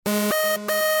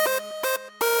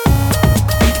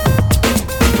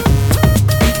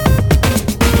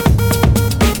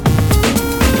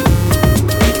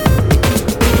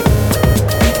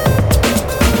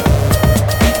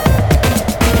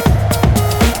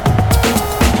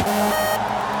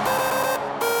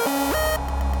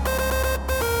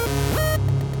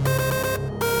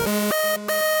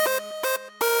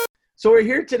So we're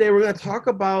here today. We're going to talk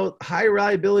about high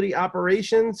reliability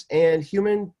operations and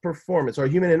human performance, or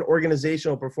human and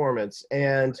organizational performance.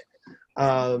 And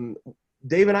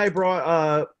Dave and I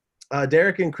brought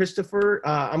Derek and Christopher.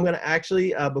 I'm going to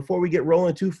actually, before we get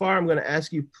rolling too far, I'm going to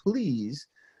ask you, please,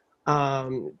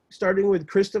 starting with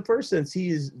Christopher, since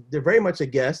they're very much a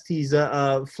guest. He's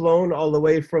flown all the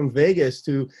way from Vegas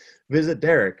to visit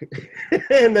Derek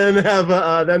and then have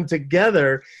them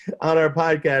together on our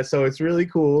podcast. So it's really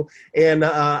cool. And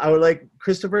I would like,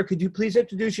 Christopher, could you please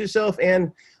introduce yourself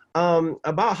and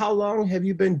about how long have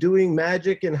you been doing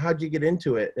magic and how'd you get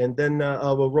into it? And then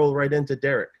we'll roll right into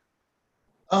Derek.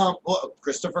 Well,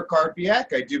 Christopher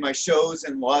Karpiak. I do my shows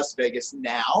in Las Vegas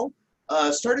now.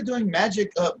 Started doing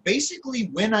magic basically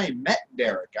when I met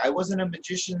Derek. I wasn't a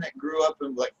magician that grew up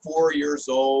in like 4 years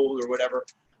old or whatever.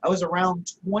 I was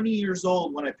around 20 years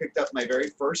old when I picked up my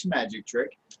very first magic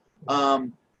trick.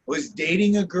 Was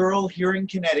dating a girl here in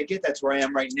Connecticut. That's where I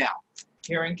am right now,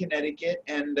 here in Connecticut.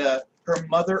 And her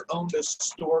mother owned a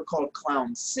store called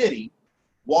Clown City.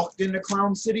 Walked into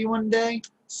Clown City one day,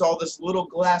 saw this little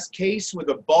glass case with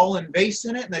a ball and vase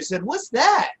in it, and I said, "What's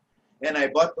that?" And I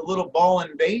bought the little ball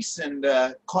and vase and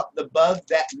caught the bug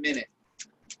that minute.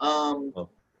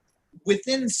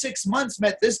 Within 6 months,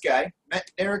 met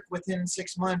Derek within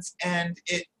 6 months, and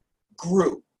it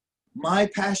grew. My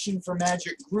passion for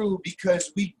magic grew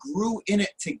because we grew in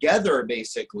it together,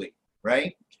 basically,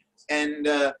 right? And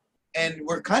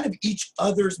we're kind of each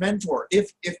other's mentor.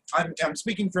 If I'm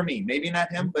speaking for me, maybe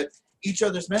not him, but each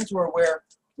other's mentor, where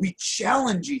we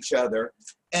challenge each other.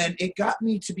 And it got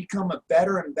me to become a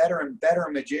better and better and better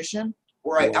magician,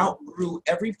 where I outgrew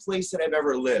every place that I've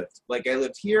ever lived. Like I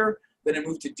lived here, then I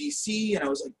moved to DC, and I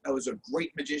was a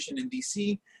great magician in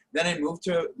DC. Then I moved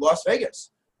to Las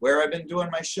Vegas, where I've been doing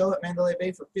my show at Mandalay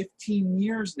Bay for 15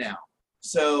 years now.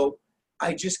 So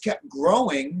I just kept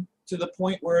growing to the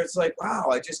point where it's like, wow,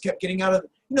 I just kept getting out of,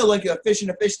 like a fish in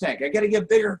a fish tank. I got to get a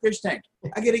bigger fish tank.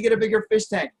 I got to get a bigger fish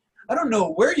tank. I don't know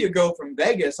where you go from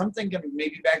Vegas. I'm thinking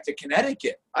maybe back to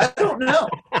Connecticut. I don't know.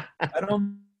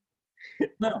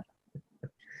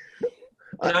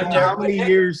 How many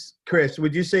years, Chris,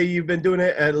 would you say you've been doing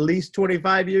it at least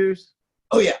 25 years?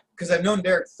 Oh, yeah, because I've known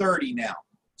Derek 30 now.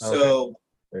 So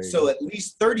at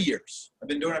least 30 years. I've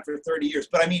been doing it for 30 years.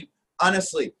 But, I mean,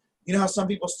 honestly, you know how some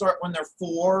people start when they're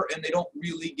 4 and they don't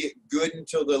really get good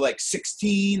until they're like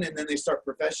 16 and then they start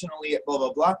professionally at blah,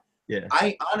 blah, blah? Yeah.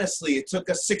 It took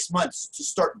us 6 months to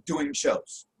start doing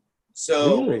shows.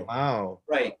 So, really? Wow.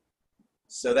 Right.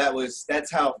 So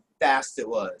that's how fast it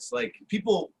was. Like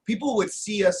people would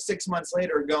see us 6 months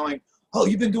later going, "Oh,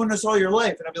 you've been doing this all your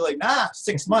life." And I'd be like, "Nah,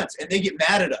 6 months." And they get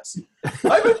mad at us.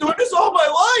 "I've been doing this all my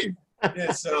life."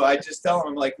 And so I just tell them,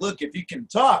 I'm like, "Look, if you can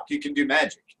talk, you can do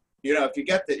magic. If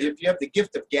you have the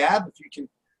gift of gab,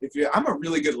 I'm a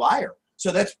really good liar.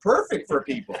 So that's perfect for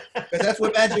people because that's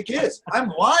what magic is. I'm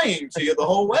lying to you the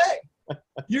whole way.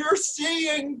 You're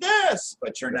seeing this,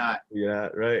 but you're not." Yeah,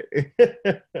 right.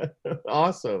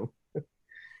 Awesome.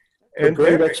 A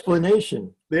great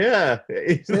explanation. Yeah.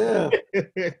 Yeah.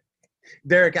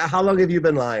 Derek, how long have you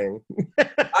been lying?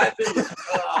 I've been,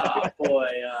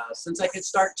 since I could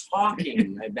start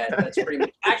talking, I bet. That's pretty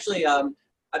much. Actually,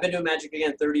 I've been doing magic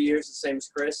again 30 years, the same as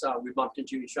Chris. We bumped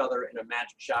into each other in a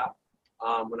magic shop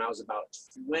when I was about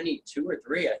 22 or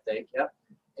 3, I think. Yep.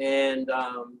 And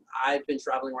I've been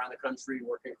traveling around the country,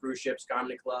 working cruise ships,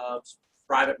 comedy clubs,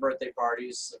 private birthday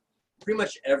parties, pretty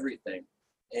much everything.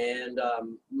 And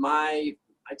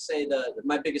I'd say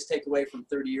my biggest takeaway from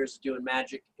 30 years of doing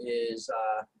magic is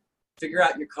figure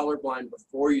out you're colorblind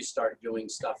before you start doing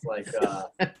stuff like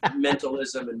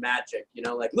mentalism and magic.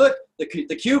 Like, look, the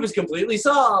cube is completely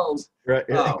solved. Right.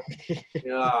 Oh,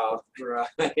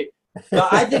 right. No,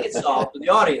 I think it's solved, but the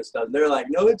audience doesn't. They're like,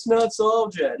 "No, it's not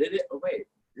solved yet." Oh, wait.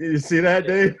 You see that,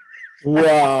 Dave?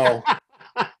 Wow.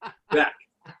 Yeah.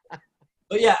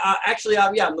 But yeah, actually,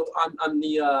 I'm the.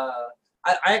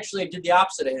 I actually did the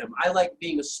opposite of him. I like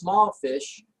being a small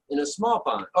fish in a small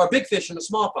pond, or a big fish in a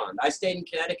small pond. I stayed in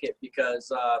Connecticut because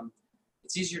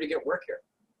it's easier to get work here.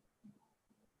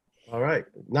 All right.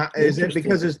 Is it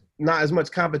because there's not as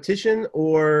much competition,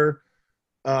 or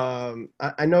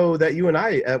I know that you and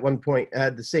I at one point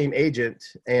had the same agent,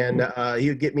 and he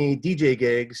would get me DJ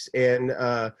gigs, and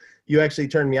you actually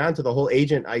turned me on to the whole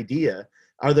agent idea.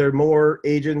 Are there more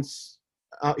agents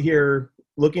out here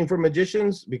looking for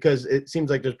magicians? Because it seems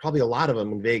like there's probably a lot of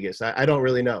them in Vegas. I don't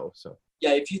really know. So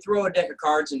Yeah, if you throw a deck of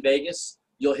cards in Vegas,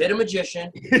 you'll hit a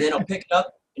magician, and then he'll pick it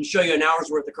up and show you an hour's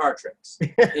worth of card tricks.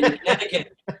 In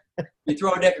Connecticut, you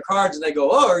throw a deck of cards, and they go,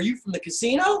 "Oh, are you from the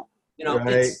casino?" You know,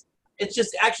 Right. it's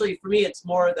just actually for me, it's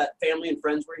more that family and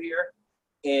friends were here,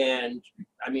 and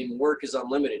I mean, work is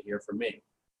unlimited here for me.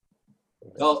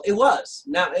 Well, it was.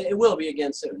 Now it will be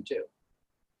again soon too.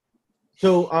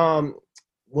 So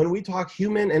when we talk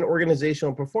human and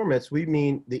organizational performance, we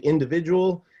mean the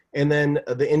individual and then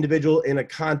the individual in a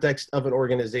context of an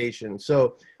organization.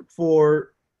 So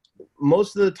for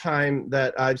most of the time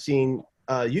that I've seen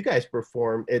you guys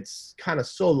perform, it's kind of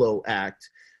solo act.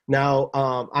 Now,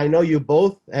 I know you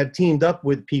both have teamed up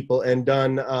with people and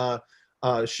done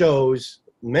shows,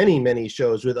 many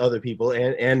shows with other people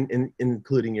and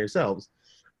including yourselves.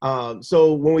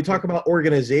 So when we talk about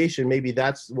organization, maybe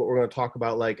that's what we're going to talk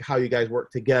about, like how you guys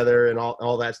work together and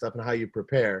all that stuff and how you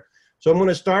prepare. So I'm going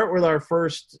to start with our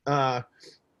first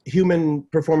human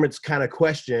performance kind of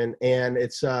question. And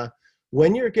it's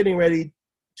when you're getting ready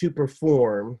to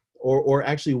perform or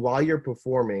actually while you're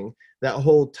performing, that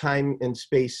whole time and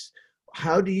space,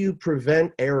 how do you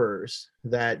prevent errors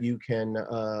that you can,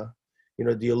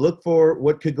 do you look for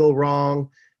what could go wrong?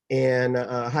 And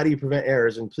how do you prevent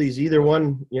errors? And please, either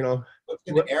one, What's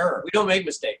an error? We don't make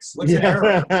mistakes. What's an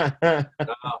error?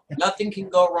 Nothing can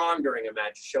go wrong during a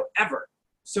magic show ever.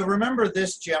 So remember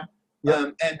this, Jim,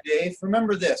 Yep. and Dave,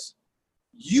 remember this.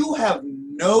 You have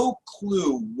no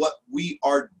clue what we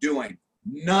are doing.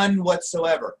 None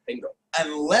whatsoever. Bingo.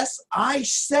 Unless I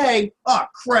say, oh,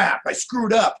 crap, I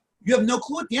screwed up. You have no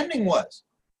clue what the ending was.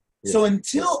 Yeah. So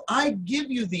until I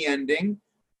give you the ending,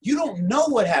 you don't know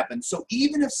what happened. So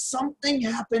even if something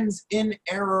happens in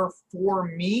error for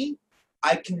me,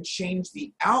 I can change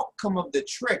the outcome of the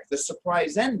trick, the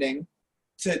surprise ending,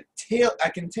 I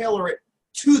can tailor it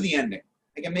to the ending.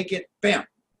 I can make it, bam,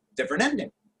 different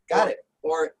ending. Got it.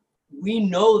 Or we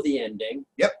know the ending.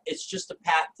 Yep. It's just a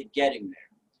path to getting there.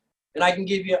 And I can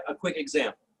give you a quick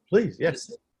example. Please,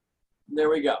 yes. There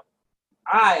we go.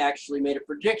 I actually made a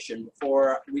prediction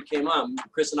before we came on.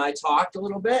 Chris and I talked a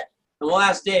little bit, and we'll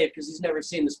ask Dave because he's never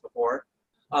seen this before.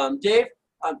 Dave,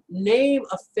 name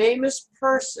a famous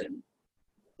person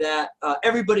that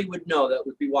everybody would know that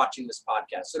would be watching this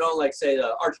podcast. So don't say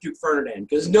the Archduke Ferdinand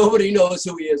because nobody knows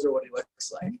who he is or what he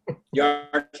looks like. The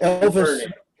Archduke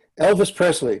Ferdinand. Elvis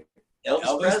Presley.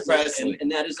 Elvis Presley. Presley. And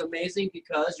that is amazing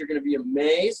because you're going to be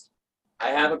amazed. I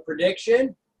have a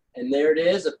prediction, and there it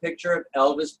is, a picture of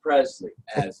Elvis Presley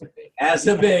As a baby. as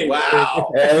a baby.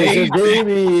 Wow. As a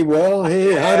baby. Well,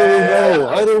 hey, how do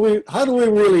we know? How do we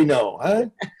really know? Huh?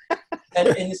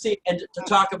 And you see, and to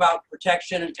talk about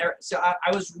protection and terror, so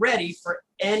I was ready for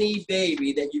any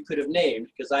baby that you could have named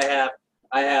because I have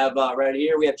right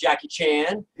here we have Jackie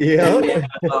Chan, Yeah. and we have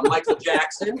Michael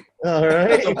Jackson. All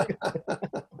right.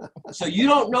 So you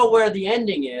don't know where the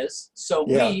ending is, so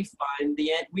Yeah. we find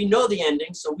the end. We know the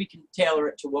ending, so we can tailor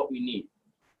it to what we need.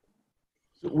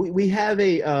 We have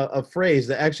a phrase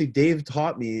that actually Dave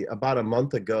taught me about a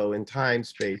month ago in time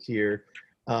space here,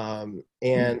 and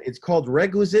it's called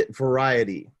requisite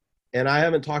variety. And I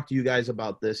haven't talked to you guys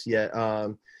about this yet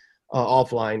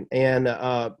offline. And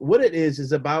what it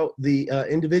is about the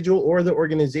individual or the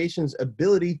organization's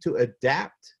ability to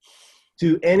adapt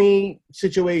to any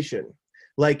situation.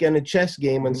 Like in a chess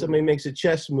game, when somebody makes a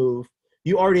chess move,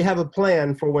 you already have a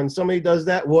plan for when somebody does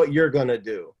that, what you're going to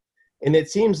do. And it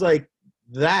seems like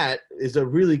that is a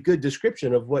really good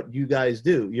description of what you guys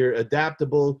do. You're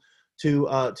adaptable to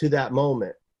that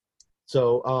moment.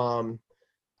 So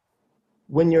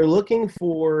when you're looking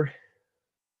for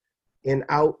an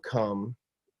outcome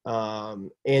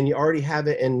and you already have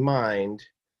it in mind,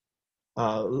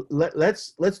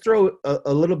 let's throw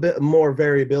a little bit more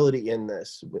variability in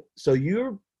this. So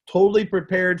you're totally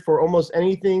prepared for almost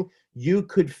anything you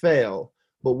could fail.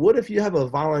 But what if you have a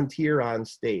volunteer on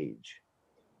stage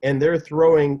and they're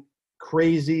throwing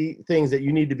crazy things that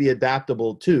you need to be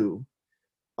adaptable to?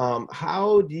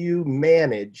 How do you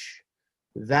manage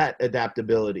that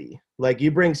adaptability? Like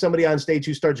you bring somebody on stage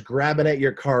who starts grabbing at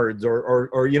your cards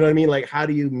or you know what I mean? Like how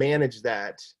do you manage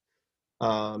that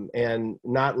and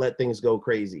not let things go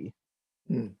crazy?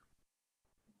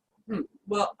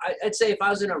 Well, I'd say if I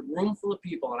was in a room full of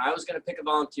people and I was going to pick a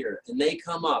volunteer and they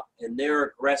come up and they're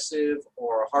aggressive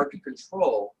or hard to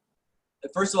control,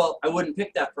 first of all, I wouldn't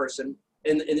pick that person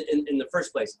in the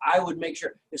first place. I would make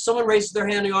sure if someone raises their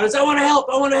hand in the audience, I want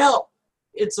to help.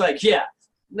 It's like, yeah,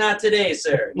 not today,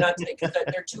 sir. Not today, because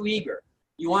they're too eager.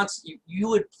 You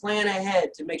would plan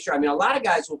ahead to make sure. I mean, a lot of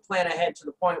guys will plan ahead to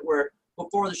the point where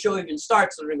before the show even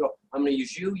starts, they're going to go, I'm going to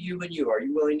use you, you, and you. Are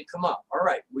you willing to come up? All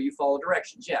right. Will you follow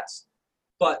directions? Yes.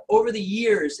 But over the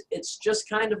years, it's just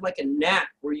kind of like a knack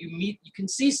where you can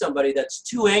see somebody that's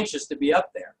too anxious to be up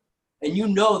there. And you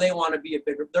know they want to be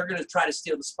they're going to try to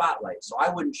steal the spotlight. So I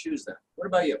wouldn't choose them. What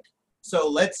about you? So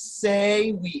let's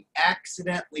say we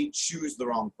accidentally choose the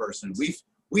wrong person.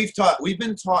 We've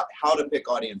been taught how to pick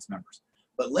audience members.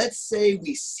 But let's say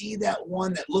we see that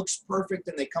one that looks perfect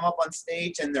and they come up on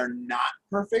stage and they're not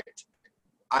perfect.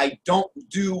 I don't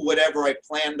do whatever I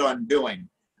planned on doing.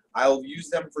 I'll use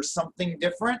them for something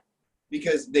different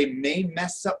because they may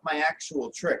mess up my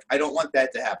actual trick. I don't want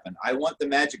that to happen. I want the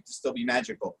magic to still be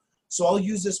magical. So I'll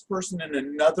use this person in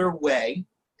another way.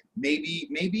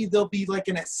 Maybe they'll be like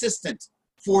an assistant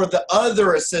for the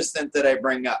other assistant that I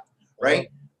bring up, right?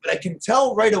 But I can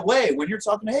tell right away when you're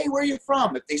talking, hey, where are you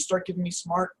from? If they start giving me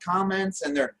smart comments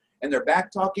and they're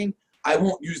back talking, I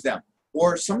won't use them.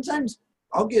 Or sometimes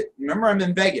remember I'm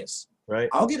in Vegas. Right.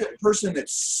 I'll get a person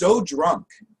that's so drunk,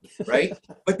 right?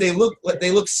 But they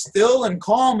look still and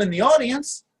calm in the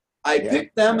audience. I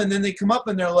pick them and then they come up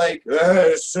and they're like,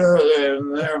 sir,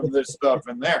 there's stuff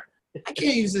in there. I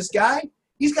can't use this guy.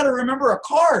 He's got to remember a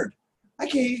card.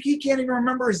 He can't even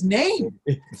remember his name.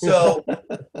 So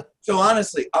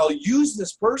honestly, I'll use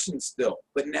this person still,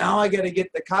 but now I got to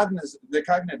get the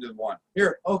cognitive one.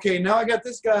 Here, okay, now I got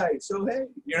this guy. So hey,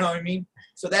 you know what I mean?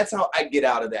 So that's how I get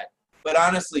out of that. But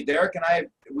honestly, Derek and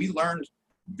we learned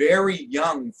very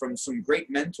young from some great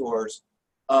mentors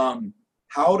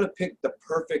how to pick the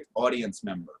perfect audience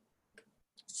member.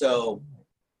 So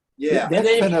yeah.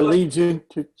 That kind of leads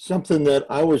into something that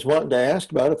I was wanting to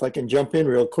ask about, if I can jump in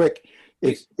real quick.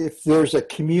 If there's a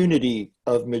community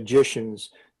of magicians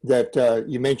that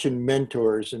you mentioned,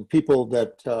 mentors and people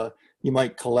that you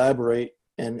might collaborate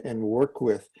and work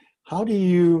with, how do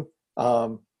you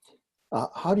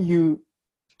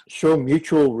show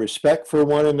mutual respect for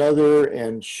one another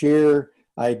and share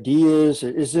ideas?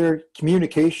 Is there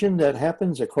communication that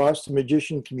happens across the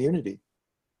magician community?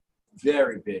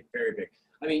 Very big, very big.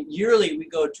 I mean, yearly we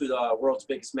go to the world's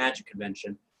biggest magic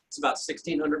convention. It's about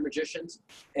 1,600 magicians,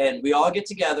 and we all get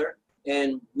together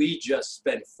and we just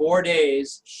spend 4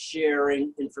 days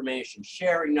sharing information,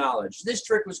 sharing knowledge. This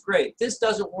trick was great. This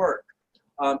doesn't work.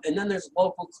 And then there's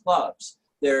local clubs.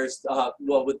 There's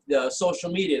with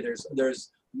social media,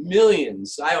 there's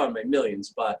millions. I don't know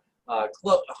millions, but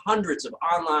hundreds of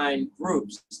online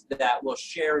groups that will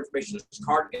share information. There's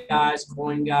card guys,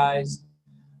 coin guys.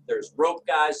 There's rope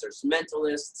guys, there's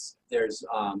mentalists, there's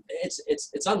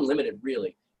it's unlimited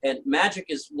really. And magic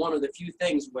is one of the few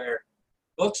things where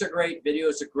books are great,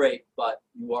 videos are great, but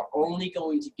you are only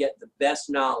going to get the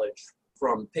best knowledge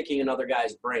from picking another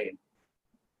guy's brain.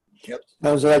 Yep.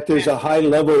 Sounds like there's a high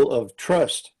level of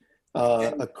trust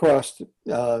across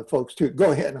folks too.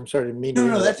 Go ahead. I'm sorry to mean.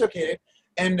 No, that's okay.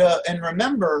 And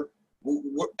remember,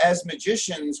 as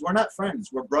magicians, we're not friends.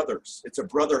 We're brothers. It's a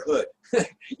brotherhood.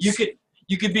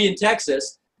 You could be in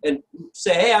Texas and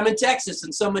say, hey, I'm in Texas,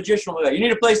 and some magician will go, you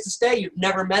need a place to stay? You've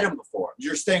never met him before.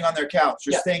 You're staying on their couch.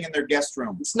 You're staying in their guest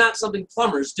room. It's not something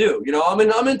plumbers do. You know, I'm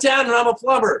in town and I'm a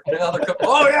plumber. And other couple,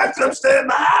 oh, yes, I'm staying in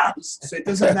my house. So it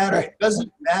doesn't matter. It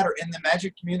doesn't matter in the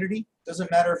magic community. It doesn't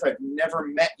matter if I've never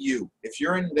met you. If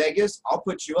you're in Vegas, I'll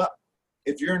put you up.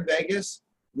 If you're in Vegas,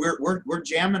 we're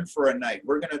jamming for a night.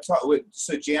 We're going to talk.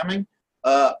 So jamming,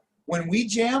 when we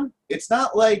jam, it's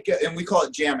not like, and we call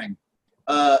it jamming.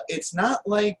 It's not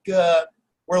like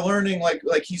we're learning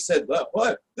like he said,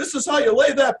 what? This is how you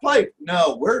lay that pipe.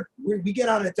 No, we get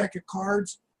out a deck of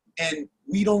cards and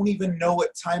we don't even know what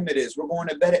time it is. We're going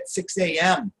to bed at 6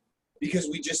 a.m. because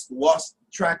we just lost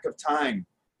track of time.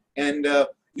 And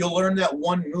you'll learn that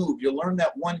one move. You'll learn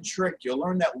that one trick. You'll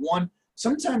learn that one.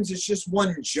 Sometimes it's just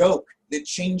one joke that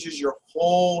changes your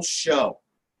whole show.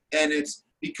 And it's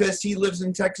because he lives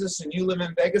in Texas and you live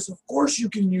in Vegas. Of course you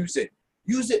can use it.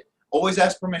 Use it. Always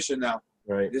ask permission now.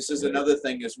 Right. This is another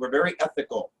thing is we're very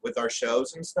ethical with our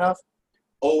shows and stuff.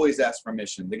 Always ask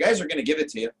permission. The guys are going to give it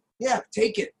to you. Yeah,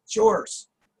 take it. It's yours.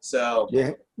 So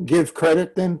yeah, give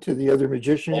credit then to the other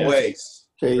magician. Always.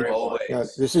 Say,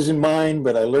 always. This isn't mine,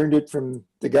 but I learned it from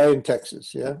the guy in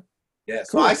Texas. Yeah. Yeah.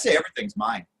 So Cool. I say everything's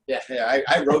mine. Yeah.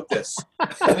 I wrote this.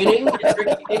 I mean,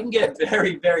 it can get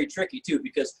very, very tricky too,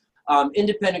 because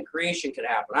independent creation can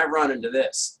happen. I run into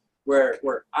this where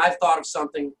I've thought of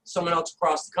something, someone else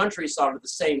across the country thought of the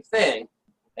same thing,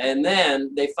 and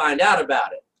then they find out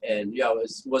about it. And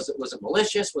was it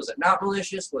malicious? Was it not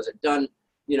malicious? Was it done,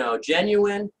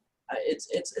 genuine?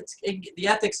 The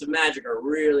ethics of magic are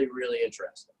really, really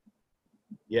interesting.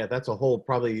 Yeah, that's a whole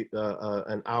probably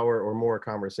an hour or more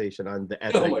conversation on the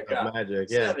ethics of magic.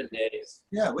 Yeah. 7 days.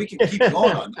 Yeah, we can keep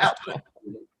going on that one.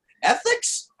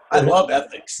 Ethics? I love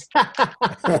ethics.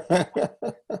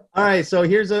 All right, so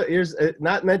here's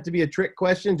not meant to be a trick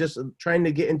question, just trying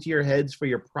to get into your heads for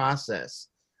your process.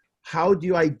 How do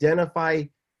you identify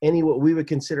what we would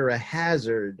consider a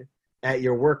hazard at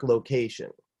your work location?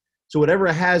 So whatever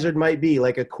a hazard might be,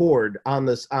 like a cord on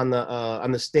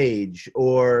the stage,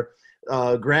 or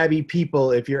grabby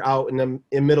people if you're out in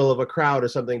the middle of a crowd or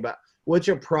something. But what's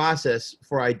your process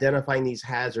for identifying these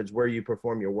hazards where you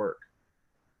perform your work?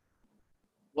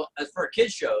 Well, as for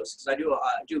kids shows, because I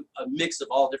do a mix of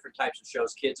all different types of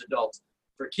shows, kids, adults.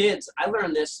 For kids, I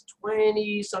learned this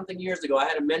 20-something years ago. I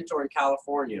had a mentor in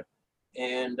California,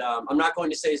 and I'm not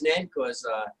going to say his name because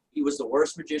he was the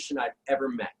worst magician I've ever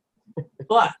met.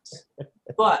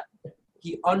 But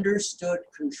he understood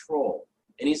control.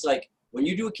 And he's like, when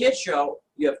you do a kids show,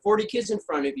 you have 40 kids in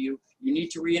front of you. You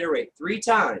need to reiterate 3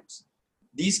 times.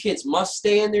 These kids must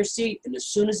stay in their seat, and as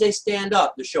soon as they stand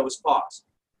up, the show is paused.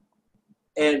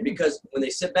 And because when they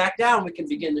sit back down, we can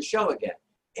begin the show again.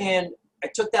 And I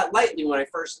took that lightly when I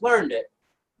first learned it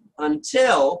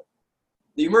until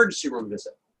the emergency room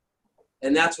visit.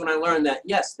 And that's when I learned that,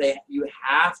 yes, you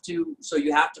have to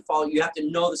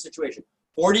know the situation.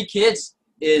 40 kids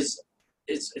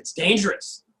it's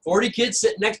dangerous. 40 kids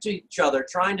sitting next to each other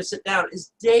trying to sit down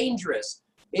is dangerous.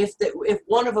 If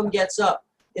one of them gets up,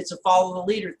 it's a follow the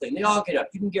leader thing. They all get up.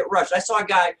 You can get rushed. I saw a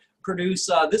guy produce,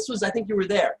 I think you were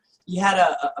there. He had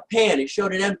a pan. He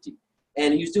showed it empty.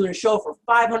 And he was doing a show for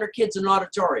 500 kids in an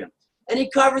auditorium. And he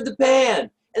covered the pan.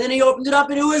 And then he opened it up,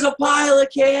 and it was a pile of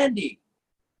candy.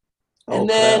 And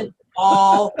then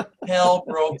all hell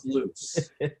broke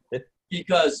loose.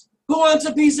 Because who wants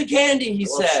a piece of candy, he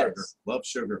says. Sugar. Love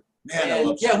sugar. Man, I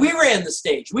love sugar. Yeah, we ran the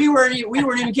stage. We weren't even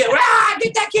kidding.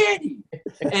 Get that candy.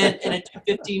 And it took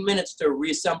 15 minutes to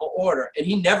reassemble order. And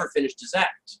he never finished his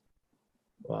act.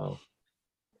 Wow.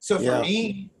 So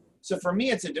for me,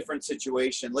 it's a different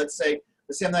situation. Let's say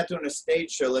I'm not doing a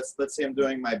stage show. Let's say I'm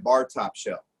doing my bar top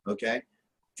show. Okay.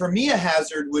 For me, a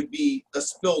hazard would be a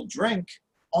spilled drink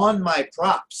on my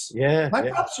props. Yeah. My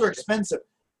props are expensive,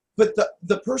 but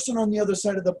the person on the other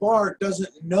side of the bar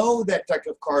doesn't know that deck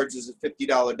of cards is a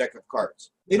 $50 deck of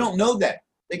cards. They don't know that.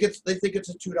 They think it's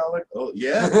a $2. Oh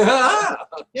yeah.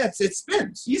 Yeah, it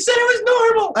spins. You said it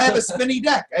was normal. I have a spinny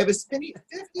deck. I have a spinny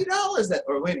 $50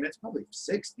 or wait a minute, it's probably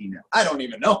 60 now. I don't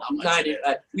even know how much. 90.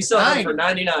 We sell them for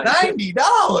 $99.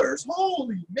 $90.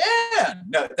 Holy man.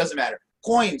 No, it doesn't matter.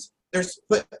 Coins.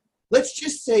 But let's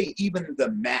just say even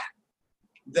the mat.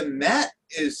 The mat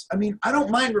is, I don't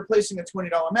mind replacing a $20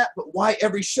 mat, but why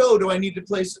every show do I need to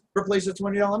replace a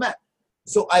 $20 mat?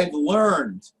 So I've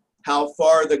learned how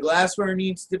far the glassware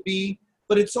needs to be,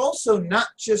 but it's also not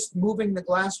just moving the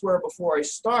glassware before I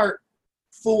start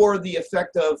for the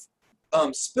effect of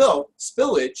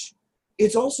spillage.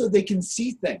 It's also they can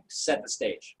see things. Set the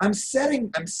stage. I'm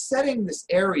setting this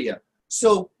area.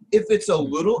 So if it's a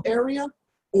little area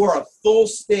or a full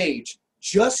stage,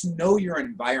 just know your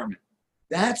environment.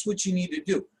 That's what you need to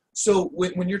do. So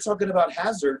when you're talking about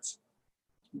hazards,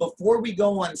 before we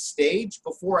go on stage,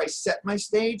 before I set my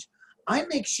stage, I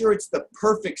make sure it's the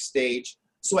perfect stage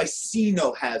so I see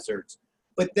no hazards.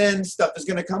 But then stuff is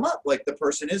going to come up, like the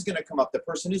person is going to come up, the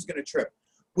person is going to trip.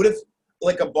 What if,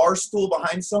 like a bar stool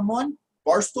behind someone,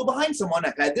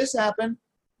 I've had this happen.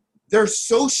 They're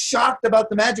so shocked about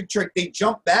the magic trick, they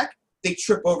jump back, they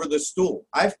trip over the stool.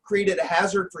 I've created a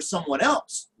hazard for someone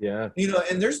else. Yeah.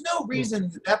 And there's no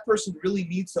reason that person really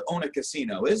needs to own a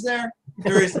casino, is there?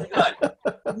 There is none.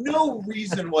 No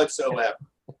reason whatsoever.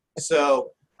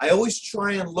 So I always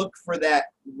try and look for that,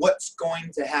 what's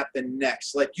going to happen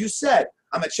next. Like you said,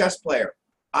 I'm a chess player.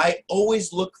 I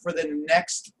always look for the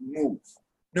next move.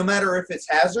 No matter if it's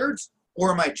hazards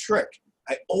or my trick,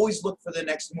 I always look for the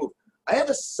next move. I have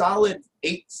a solid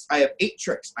 8. I have 8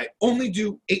 tricks. I only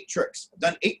do 8 tricks. I've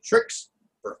done 8 tricks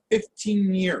for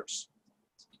 15 years.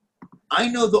 I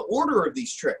know the order of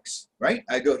these tricks, right?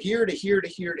 I go here to here to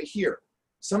here to here.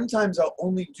 Sometimes I'll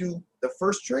only do the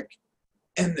first trick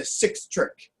and the 6th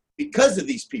trick because of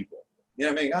these people. You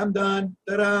know what I mean? I'm done.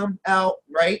 Ta-da, out,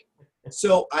 right?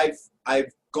 So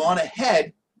I've gone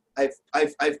ahead.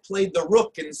 I've played the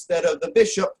rook instead of the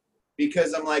bishop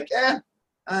because I'm like,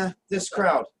 this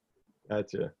crowd.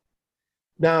 Gotcha.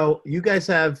 Now, you guys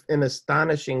have an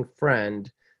astonishing friend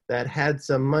that had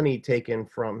some money taken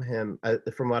from him,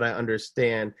 from what I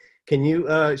understand. Can you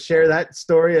share that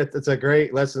story? It's a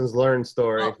great lessons learned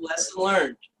story. Oh, lesson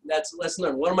learned. That's a lesson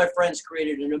learned. One of my friends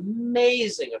created an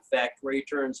amazing effect where he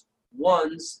turns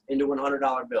ones into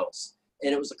 $100 bills.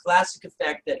 And it was a classic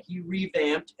effect that he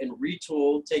revamped and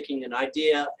retooled, taking an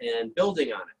idea and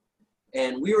building on it.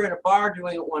 And we were in a bar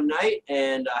doing it one night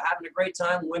and having a great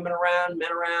time, women around,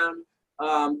 men around.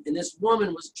 And this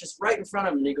woman was just right in front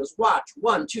of him. And he goes, watch,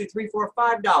 $1, $2, $3, $4,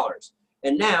 $5.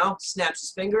 And now, snaps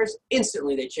his fingers,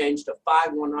 instantly they changed to 5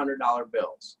 $100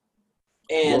 bills.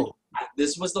 And Whoa.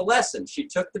 this was the lesson. She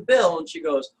took the bill and she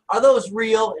goes, are those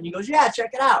real? And he goes, yeah, check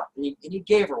it out. And he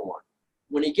gave her one.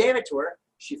 When he gave it to her,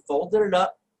 she folded it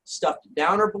up, stuffed it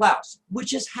down her blouse, which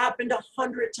has happened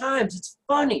 100 times. It's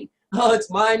funny. Oh,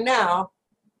 it's mine now.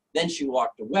 Then she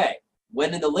walked away,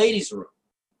 went in the ladies' room,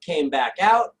 came back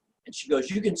out, and she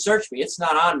goes, you can search me. It's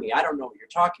not on me. I don't know what you're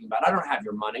talking about. I don't have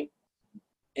your money.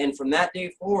 And from that day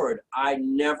forward, I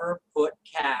never put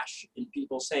cash in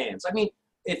people's hands. I mean,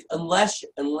 unless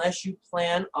you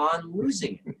plan on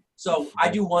losing it. So I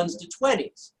do 1s to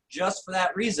 20s. Just for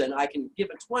that reason, I can give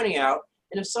a 20 out,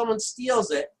 and if someone steals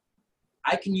it,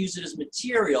 I can use it as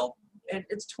material, and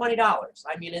it's $20.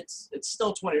 I mean, it's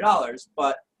still $20,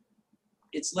 but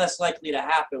it's less likely to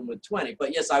happen with 20.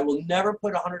 But yes, I will never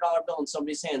put a $100 bill in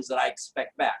somebody's hands that I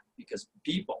expect back, because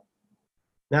people.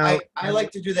 Now, I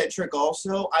like to do that trick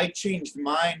also. I changed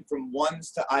mine from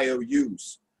ones to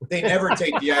IOUs. They never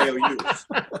take the IOUs.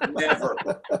 Never.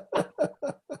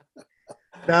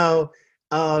 now,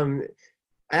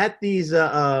 at these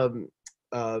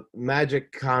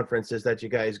magic conferences that you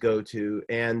guys go to,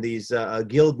 and these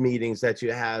guild meetings that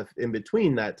you have in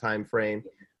between that time frame,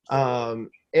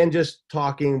 and just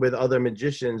talking with other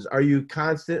magicians, are you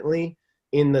constantly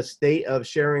in the state of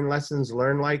sharing lessons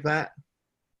learned like that?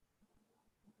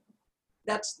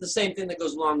 That's the same thing that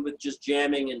goes along with just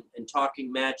jamming and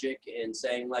talking magic and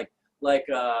saying like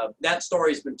that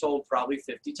story's been told probably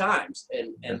 50 times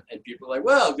and people are like,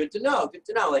 well, good to know.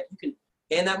 Like, you can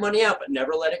hand that money out, but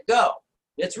never let it go.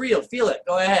 It's real. Feel it.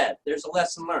 Go ahead. There's a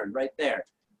lesson learned right there.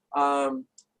 Who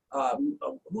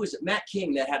is it? Matt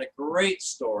King, that had a great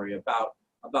story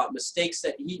about mistakes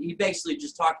that he basically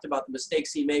just talked about the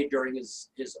mistakes he made during his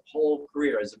whole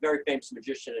career as a very famous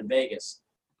magician in Vegas.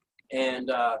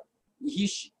 And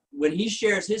when he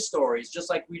shares his stories, just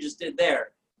like we just did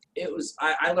there, it was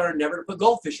I learned never to put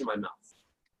goldfish in my mouth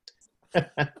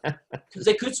because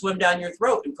they could swim down your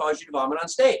throat and cause you to vomit on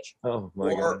stage. Oh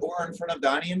my God. Or in front of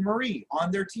Donnie and Marie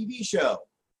on their TV show.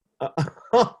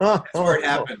 That's where it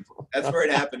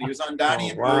happened. He was on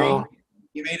Donnie and Marie.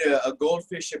 He made a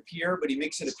goldfish appear, but he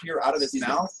makes it appear out of his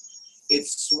mouth. It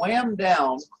swam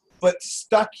down, but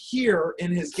stuck here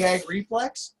in his gag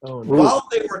reflex while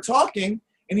they were talking.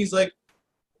 And he's like,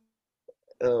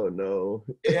 oh no.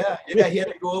 Yeah, he had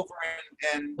to go over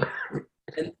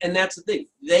and that's the thing.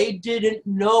 They didn't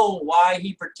know why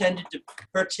he pretended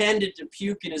to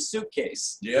puke in his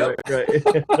suitcase. Yep. Right.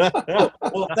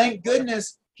 Well, thank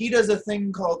goodness he does a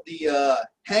thing called the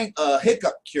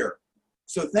hiccup cure.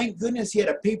 So thank goodness he had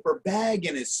a paper bag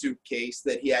in his suitcase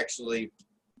that he actually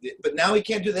did. But now he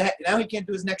can't do that. Now he can't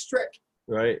do his next trick.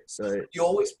 Right. So you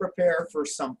always prepare for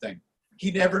something.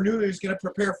 He never knew he was going to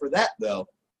prepare for that, though.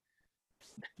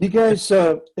 You guys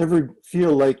ever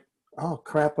feel like, oh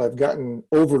crap, I've gotten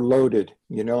overloaded?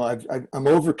 You know, I'm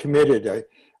overcommitted.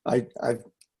 I've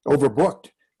overbooked.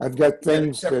 I've got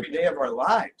things every day of our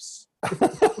lives.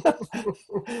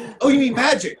 Oh, you mean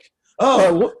magic?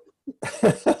 Oh.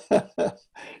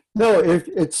 No,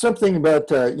 it's something about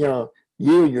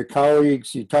you and your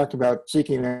colleagues. You talked about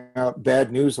seeking out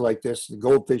bad news like this, the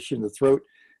goldfish in the throat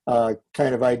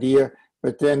kind of idea.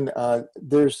 But then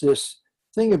there's this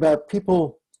thing about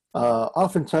people,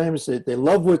 oftentimes they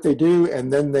love what they do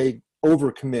and then they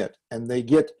overcommit and they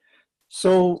get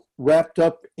so wrapped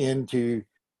up into,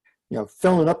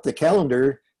 filling up the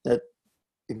calendar that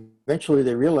eventually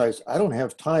they realize I don't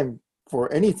have time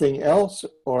for anything else,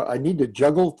 or I need to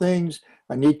juggle things.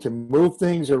 I need to move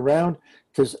things around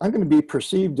because I'm going to be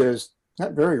perceived as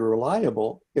not very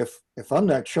reliable if I'm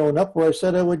not showing up where I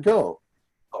said I would go.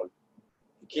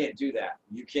 Can't do that.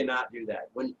 You cannot do that.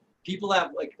 When people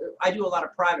have, like, I do a lot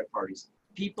of private parties.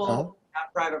 People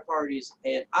have private parties,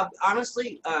 and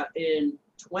honestly, in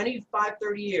 25,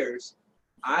 30 years,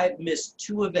 I've missed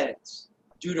 2 events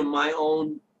due to my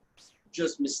own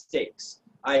just mistakes.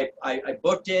 I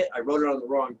booked it, I wrote it on the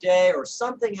wrong day, or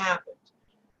something happened.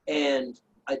 And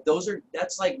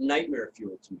that's like nightmare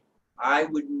fuel to me. I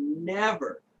would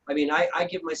never, I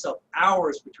give myself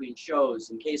hours between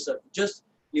shows in case of just,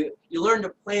 you learn to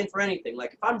plan for anything.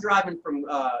 Like if I'm driving from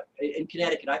in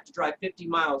Connecticut, I have to drive 50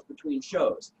 miles between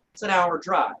shows. It's an hour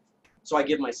drive. So I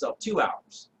give myself 2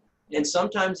 hours. And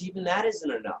sometimes even that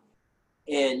isn't enough.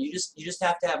 And you just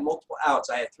have to have multiple outs.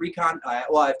 I have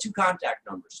I have 2 contact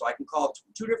numbers, so I can call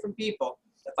 2 different people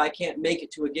if I can't make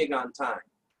it to a gig on time.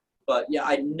 But yeah,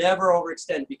 I never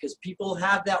overextend because people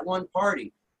have that one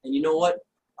party. And you know what?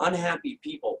 Unhappy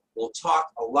people will talk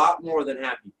a lot more than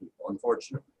happy people,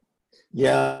 unfortunately.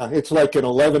 Yeah, it's like an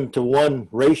 11-to-1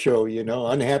 ratio, you know,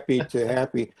 unhappy to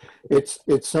happy. It's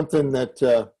something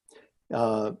that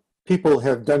people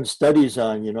have done studies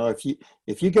on. You know,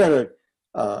 if you got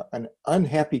an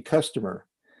unhappy customer,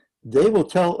 they will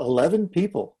tell 11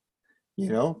 people, you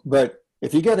know, but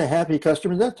if you got a happy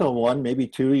customer, they'll tell 1, maybe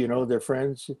 2, you know, their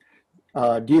friends.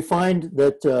 Do you find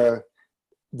that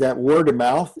that word of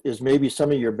mouth is maybe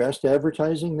some of your best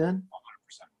advertising then?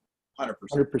 100%.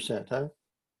 100%, huh?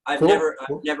 I've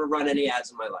Cool. never run any ads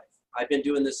in my life. I've been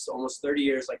doing this almost 30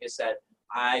 years. Like I said,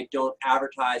 I don't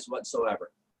advertise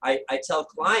whatsoever. I tell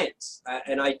clients,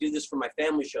 and I do this for my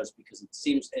family shows because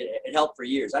it helped for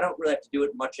years. I don't really have to do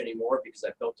it much anymore because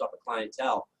I've built up a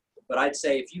clientele. But I'd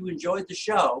say if you enjoyed the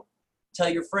show, tell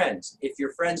your friends. If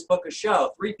your friends book a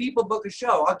show, 3 people book a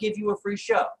show, I'll give you a free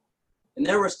show. And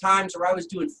there was times where I was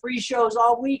doing free shows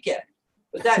all weekend.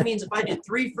 But that means if I did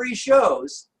 3 free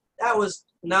shows, that was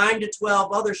 9 to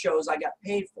 12 other shows I got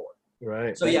paid for.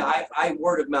 Right. So yeah, I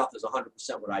word of mouth is 100%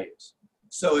 what I use.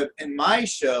 So in my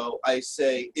show, I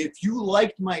say, if you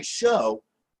liked my show,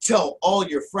 tell all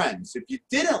your friends. If you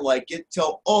didn't like it,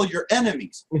 tell all your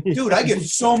enemies. Dude, I get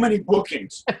so many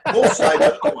bookings. Both sides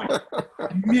of the coin.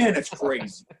 Man, it's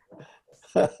crazy.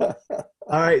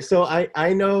 All right, so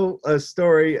I know a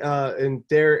story in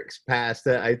Derek's past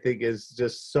that I think is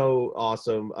just so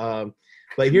awesome.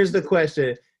 But here's the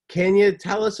question. Can you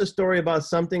tell us a story about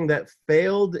something that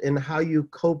failed and how you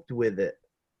coped with it?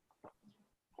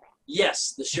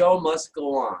 Yes, the show must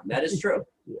go on. That is true.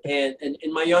 And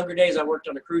in my younger days, I worked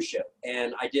on a cruise ship,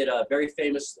 and I did a very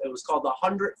famous, it was called the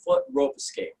 100-foot rope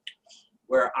escape,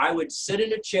 where I would sit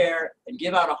in a chair and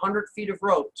give out 100 feet of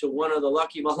rope to one of the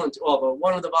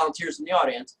one of the volunteers in the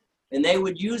audience, and they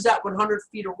would use that 100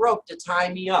 feet of rope to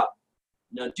tie me up.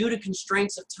 Now, due to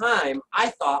constraints of time,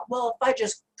 I thought, well, if I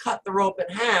just cut the rope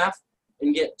in half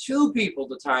and get 2 people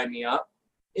to tie me up,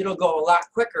 it'll go a lot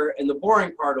quicker, and the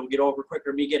boring part will get over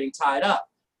quicker, me getting tied up.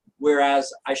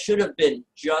 Whereas I should have been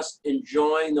just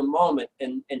enjoying the moment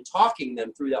and talking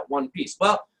them through that one piece.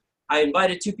 Well, I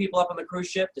invited 2 people up on the cruise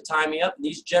ship to tie me up, and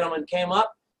these gentlemen came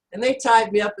up, and they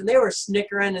tied me up, and they were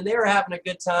snickering, and they were having a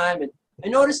good time, and I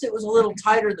noticed it was a little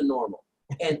tighter than normal.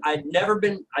 And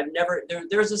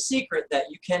there's a secret that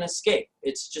you can escape.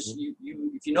 It's just,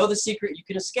 if you know the secret, you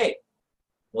can escape.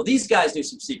 Well, these guys knew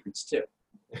some secrets too.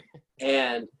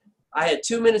 And I had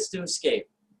 2 minutes to escape.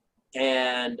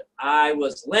 And I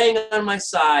was laying on my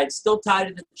side, still tied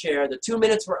to the chair. The 2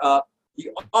 minutes were up. The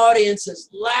audience is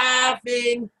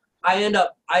laughing. I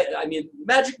mean,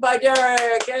 Magic by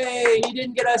Derek, hey, he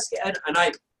didn't get us. And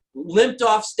I limped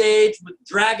off stage with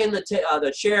dragging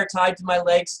the chair tied to my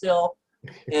leg still.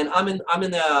 And I'm in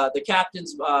the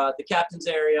captain's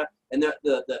area, and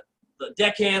the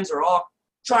deckhands are all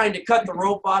trying to cut the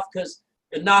rope off because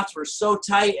the knots were so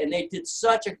tight, and they did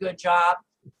such a good job.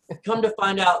 Come to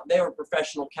find out, they were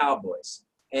professional cowboys,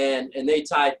 and they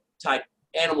tied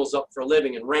animals up for a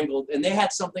living and wrangled, and they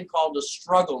had something called a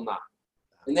struggle knot,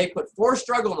 and they put 4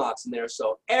 struggle knots in there.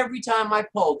 So every time I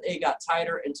pulled, it got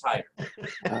tighter and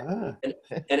tighter.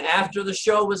 And after the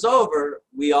show was over,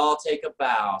 we all take a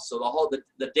bow. So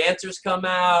the dancers come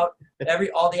out,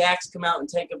 all the acts come out and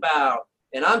take a bow,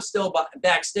 and I'm still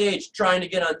backstage trying to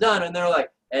get undone, and they're like,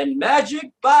 and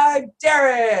Magic by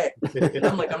Derek. And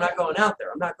I'm like, I'm not going out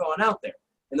there. I'm not going out there.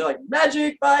 And they're like,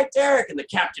 Magic by Derek. And the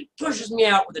captain pushes me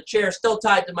out with the chair still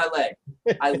tied to my leg.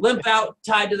 I limp out,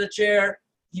 tied to the chair.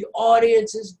 The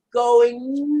audience is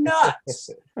going nuts.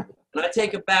 And I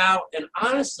take a bow. And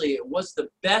honestly, it was the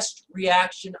best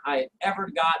reaction I had ever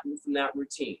gotten from that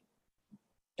routine.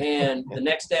 And the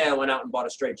next day I went out and bought a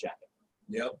straitjacket.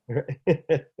 Yep.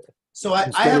 So I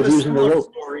have a similar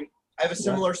story. I have a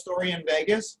similar story in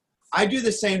Vegas. I do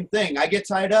the same thing. I get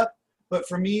tied up, but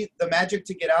for me, the magic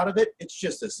to get out of it, it's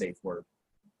just a safe word.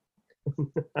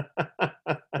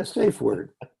 A safe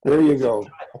word. There you go.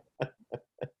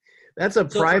 That's a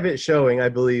private showing, I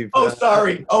believe. Oh,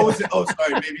 sorry.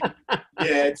 Sorry. Maybe.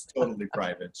 Yeah, it's totally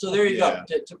private. So there you go.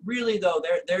 To really, though,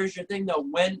 there's your thing, though.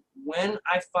 When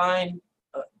I find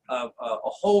a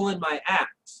hole in my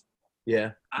act,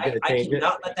 yeah, I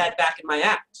cannot let that back in my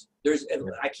act.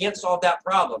 I can't solve that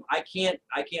problem. I can't,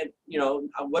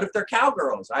 what if they're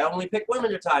cowgirls? I only pick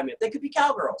women to tie me up. They could be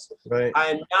cowgirls. Right.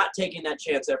 I'm not taking that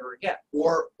chance ever again.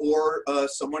 Or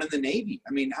someone in the Navy.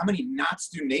 I mean, how many knots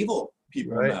do naval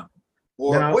people Right. know?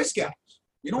 Or Now- Boy Scouts.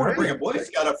 You don't want to bring a Boy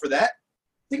Scout up for that.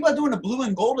 Think about doing a blue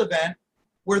and gold event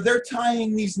where they're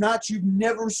tying these knots you're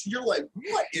like,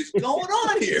 what is going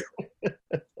on here?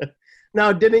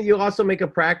 Now, didn't you also make a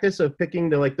practice of picking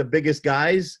the biggest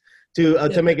guys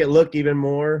to make it look even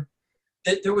more?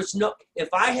 There was no, if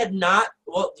I had not,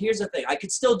 well, here's the thing. I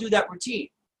could still do that routine.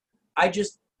 I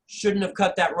just shouldn't have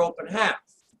cut that rope in half.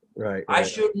 Right. I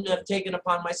shouldn't have taken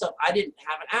upon myself. I didn't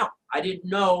have an out. I didn't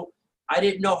know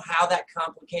how that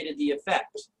complicated the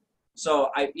effect.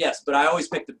 So but I always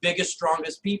picked the biggest,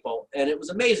 strongest people, and it was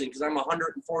amazing because I'm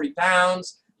 140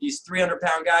 pounds. These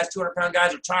 300-pound guys, 200-pound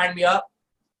guys are tying me up,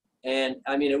 and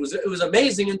I mean it was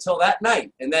amazing until that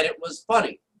night, and then it was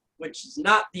funny, which is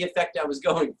not the effect I was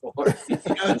going for. You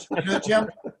know, Jim,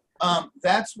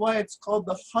 that's why it's called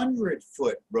the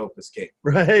 100-foot rope escape.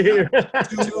 Right.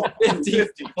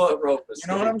 250-foot rope escape.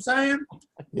 You know what I'm saying?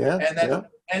 Yeah.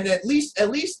 And at least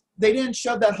they didn't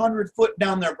shove that 100-foot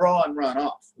down their bra and run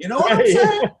off. You know what I'm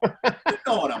saying? You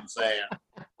know what I'm saying?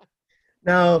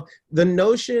 Now, the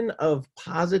notion of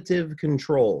positive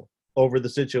control over the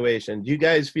situation. Do you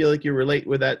guys feel like you relate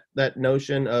with that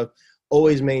notion of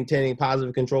always maintaining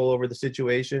positive control over the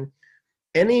situation?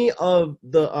 Any of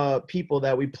the people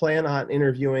that we plan on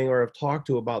interviewing or have talked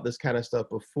to about this kind of stuff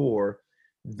before,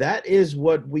 that is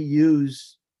what we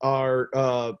use our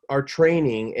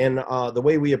training and the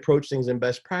way we approach things in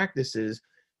best practices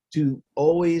to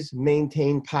always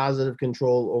maintain positive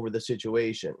control over the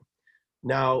situation.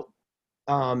 Now,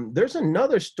 there's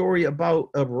another story about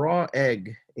a raw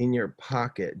egg in your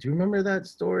pocket. Do you remember that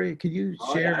story? Could you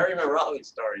share? Yeah, I remember all these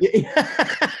stories.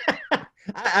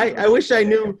 I wish I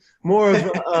knew more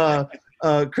of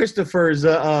Christopher's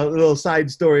little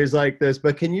side stories like this,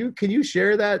 but can you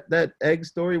share that egg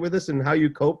story with us and how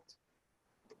you coped?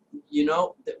 You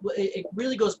know, it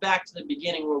really goes back to the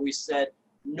beginning where we said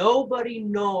nobody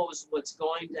knows what's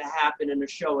going to happen in a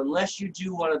show unless you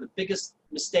do one of the biggest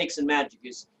mistakes in magic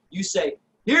is you say,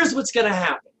 here's what's going to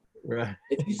happen. Right.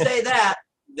 If you say that,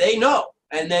 they know,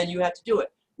 and then you have to do it.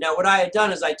 Now, what I had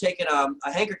done is I'd taken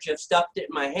a handkerchief, stuffed it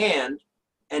in my hand,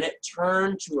 and it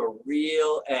turned to a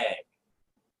real egg.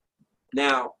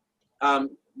 Now,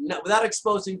 without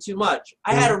exposing too much,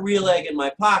 I had a real egg in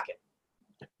my pocket.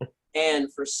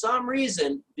 And for some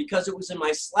reason, because it was in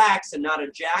my slacks and not a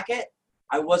jacket,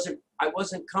 I wasn't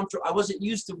comfortable. I wasn't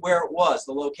used to where it was,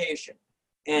 the location.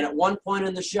 And at one point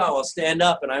in the show, I'll stand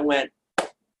up and I went,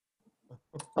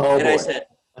 Oh, and boy.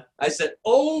 I said,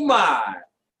 oh my.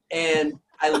 And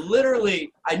I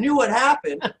knew what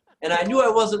happened, and I knew I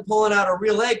wasn't pulling out a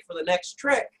real egg for the next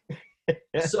trick.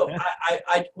 So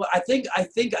I think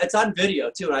it's on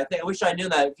video too, and I wish I knew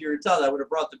that. If you were telling, I would have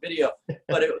brought the video.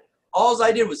 But all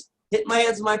I did was hit my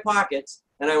hands in my pockets,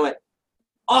 and I went,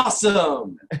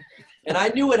 awesome. And I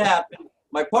knew what happened.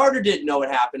 My partner didn't know what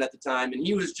happened at the time, and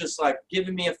he was just like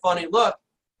giving me a funny look.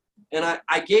 And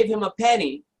I gave him a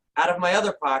penny out of my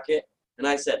other pocket, and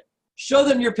I said, show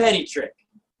them your penny trick.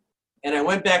 And I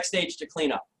went backstage to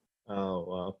clean up. Oh,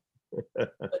 wow.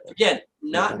 But again,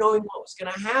 not knowing what was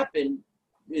going to happen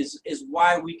is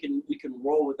why we can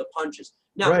roll with the punches.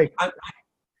 Now, Right.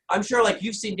 I'm sure, like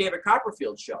you've seen David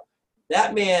Copperfield's show.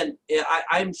 That man,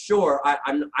 I'm sure,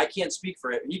 I can't speak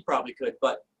for it. He probably could,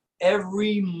 but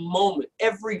every moment,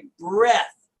 every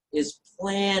breath is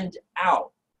planned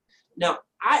out. Now,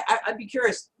 I'd be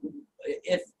curious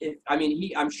if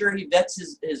I'm sure he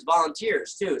vets his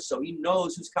volunteers too, so he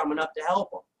knows who's coming up to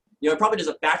help him. You know, he probably does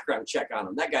a background check on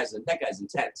him. That guy's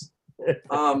intense.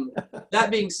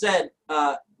 That being said,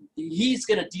 he's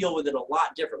going to deal with it a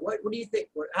lot different. What do you think?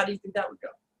 How do you think that would go?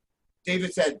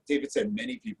 David said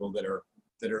many people that are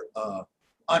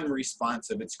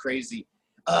unresponsive. It's crazy.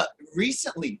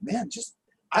 Recently, man,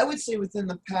 I would say within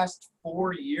the past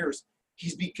 4 years,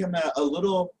 he's become a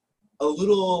little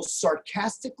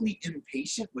sarcastically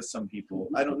impatient with some people.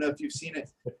 I don't know if you've seen it.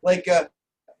 Like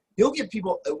he'll get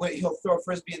people when he'll throw a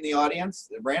frisbee in the audience,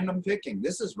 random picking.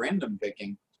 This is random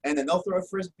picking, and then they'll throw a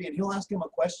frisbee and he'll ask him a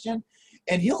question,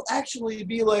 and he'll actually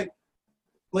be like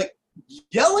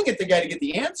yelling at the guy to get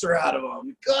the answer out of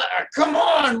him. God, come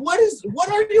on, what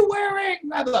are you wearing?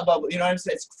 Blah, blah, blah, blah. You know what I'm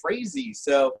saying? It's crazy.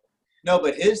 So no,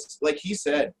 but like he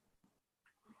said,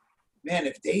 man,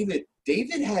 if David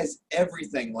has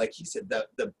everything, like he said,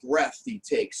 the breath he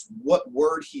takes, what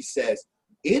word he says,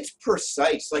 it's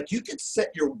precise. Like you could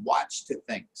set your watch to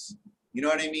things. You know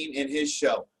what I mean? In his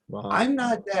show. Wow. I'm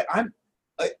not that.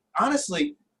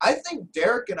 Honestly, I think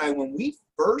Derek and I, when we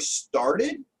first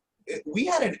started, we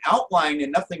had an outline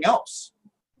and nothing else.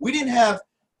 We didn't have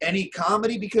any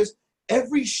comedy because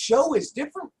every show is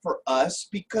different for us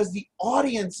because the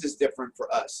audience is different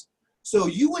for us. So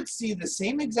you would see the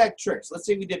same exact tricks. Let's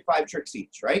say we did 5 tricks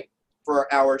each, right?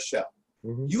 For our show.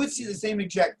 Mhm. You would see the same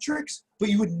exact tricks, but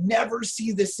you would never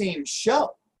see the same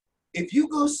show. If you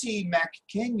go see Mac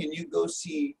King and you go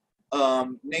see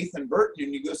Nathan Burton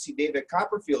and you go see David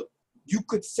Copperfield, you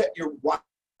could set your watch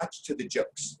to the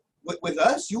jokes. With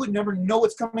us, you would never know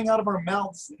what's coming out of our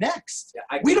mouths next.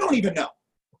 Yeah, We don't even know.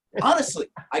 Honestly.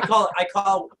 I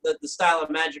call the style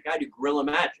of magic I do guerrilla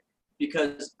magic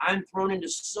because I'm thrown into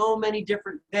so many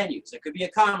different venues. It could be a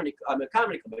comedy club. It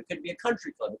could be a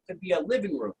country club. It could be a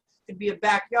living room. It could be a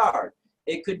backyard.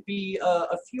 It could be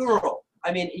a funeral.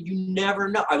 I mean, you never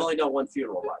know. I've only done one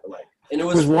funeral, by the way. And it I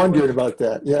was wondering about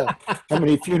that. Yeah. How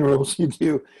many funerals you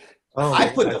do? Oh, I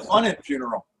put the fun in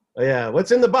funeral. yeah.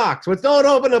 What's in the box? Don't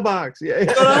open the box. Yeah.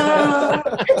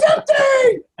 It's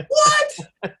empty!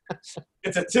 What?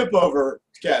 It's a tip-over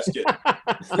casket.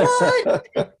 What?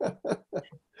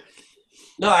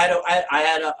 No, I don't. I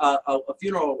had a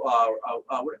funeral.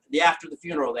 After the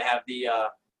funeral, they have the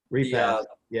Repast.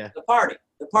 Yeah. party.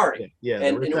 The party. Yeah. The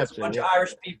And it was a reception. bunch Yeah. of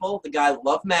Irish people. The guy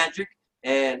loved magic,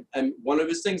 and one of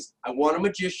his things, I want a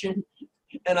magician,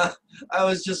 and I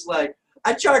was just like,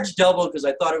 I charged double because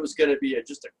I thought it was going to be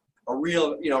just a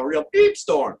real beep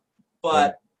storm,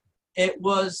 but it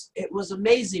was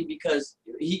amazing because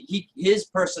his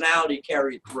personality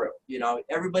carried through.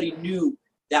 Everybody knew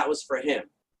that was for him,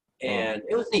 and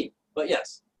it was neat. But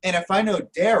yes, And if I know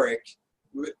Derek,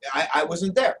 I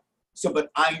wasn't there. But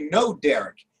I know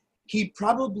Derek. He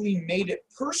probably made it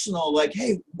personal, like,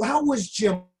 hey, how was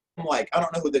Jim like? I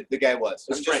don't know who the guy was.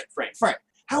 it was Frank. Frank.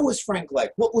 How was Frank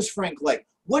like? What was Frank like?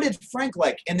 What did Frank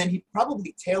like? And then he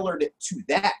probably tailored it to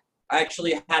that. I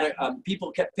actually had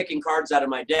people kept picking cards out of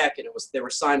my deck, and they were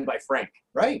signed by Frank.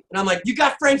 Right. And I'm like, you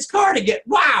got Frank's card again?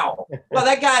 Wow! Well,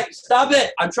 that guy, stop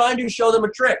it! I'm trying to show them a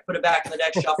trick. Put it back in the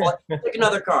deck, shuffle it, pick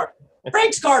another card.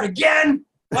 Frank's card again?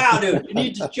 Wow, dude, you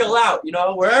need to chill out.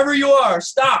 Wherever you are,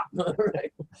 stop.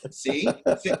 Right. See,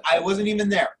 I wasn't even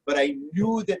there, but I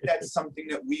knew that that's something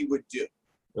that we would do.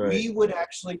 Right.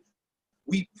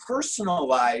 We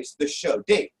personalize the show.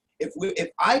 Dave, if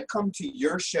I come to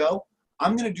your show,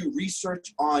 I'm going to do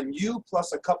research on you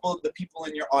plus a couple of the people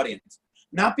in your audience.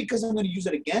 Not because I'm going to use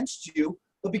it against you,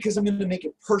 but because I'm going to make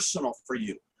it personal for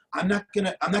you. I'm not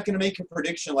going to make a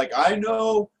prediction like I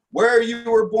know where you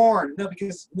were born. No,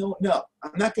 because no,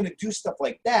 I'm not going to do stuff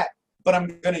like that. But I'm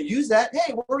going to use that.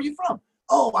 Hey, where are you from?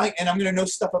 And I'm going to know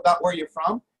stuff about where you're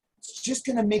from. It's just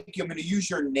going to make you. I'm going to use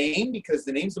your name because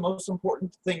the name's the most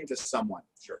important thing to someone.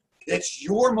 Sure. It's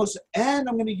your most, and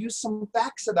I'm going to use some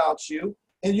facts about you.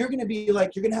 And you're going to be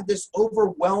like, you're going to have this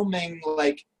overwhelming,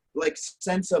 like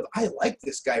sense of, I like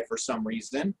this guy for some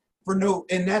reason,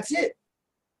 and that's it.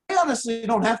 I honestly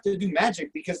don't have to do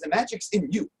magic because the magic's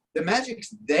in you. The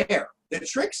magic's there. The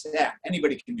tricks, yeah,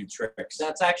 anybody can do tricks.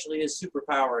 That's actually his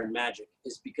superpower in magic,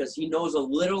 is because he knows a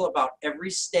little about every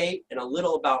state and a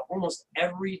little about almost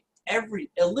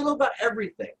a little about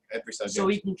everything. Every subject. So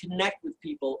he can connect with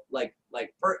people like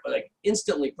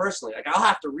instantly, personally. Like I'll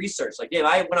have to research. Like Dave,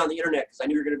 I went on the internet because I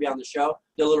knew you were going to be on the show.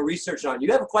 Did a little research on you.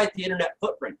 You have quite the internet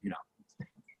footprint,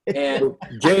 And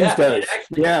James does.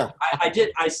 Actually, Yeah. I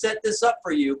did. I set this up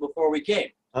for you before we came.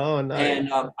 Oh, nice.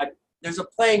 And there's a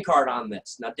playing card on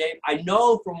this. Now, Dave, I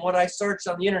know from what I searched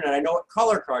on the internet, I know what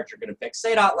color card you're going to pick.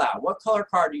 Say it out loud. What color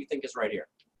card do you think is right here?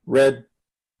 Red.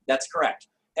 That's correct.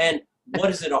 And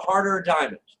what is it, a heart or a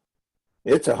diamond?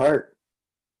 It's a heart.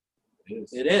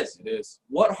 It is. It is.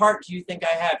 What heart do you think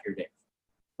I have here,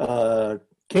 Dave?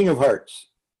 King of Hearts.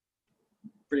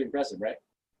 Pretty impressive, right?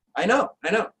 I know.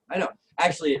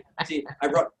 Actually, see, I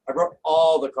brought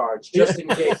all the cards just in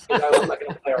case. I'm not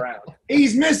going to play around.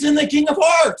 He's missing the King of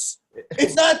Hearts.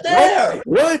 It's not there.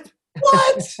 What?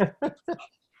 What?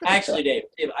 Actually, Dave,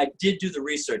 I did do the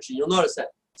research, and you'll notice that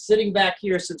sitting back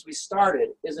here since we started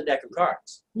is a deck of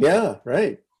cards. Yeah,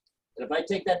 right. And if I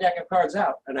take that deck of cards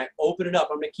out and I open it up,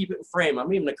 I'm going to keep it in frame.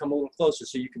 I'm even going to come a little closer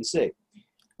so you can see.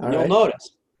 All You'll right.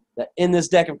 notice that in this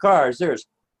deck of cards,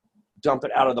 dump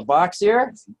it out of the box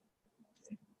here,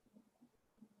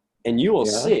 and you will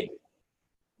Yeah. see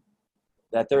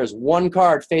that there is one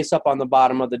card face up on the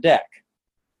bottom of the deck.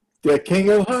 The King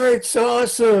of Hearts.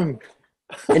 Awesome.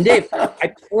 And Dave,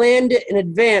 I planned it in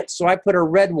advance, so I put a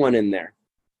red one in there.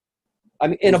 I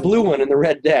mean, in a blue one in the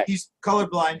red deck. He's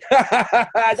colorblind.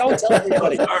 Don't tell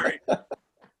anybody. Sorry.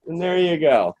 And there you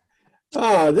go.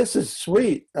 Oh, this is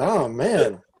sweet. Oh,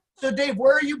 man. So, Dave,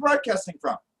 where are you broadcasting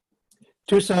from?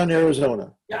 Tucson,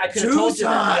 Arizona. Yeah, I could have told you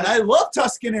Tucson. that. I love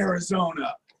Tuscan,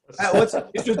 Arizona.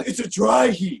 It's a dry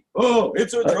heat. Oh,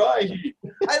 it's a dry heat.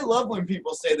 I love when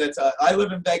people say that. I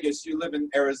live in Vegas. You live in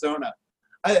Arizona.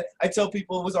 I tell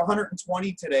people it was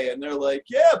 120 today, and they're like,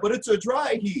 "Yeah, but it's a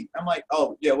dry heat." I'm like,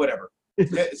 "Oh, yeah, whatever."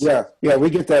 Yeah, we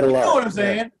get that a lot. You know what I'm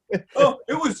saying? Oh,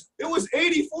 it was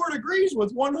 84 degrees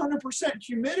with 100%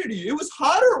 humidity. It was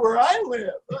hotter where I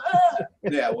live.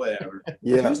 Yeah, whatever.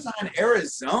 Yeah, Tucson,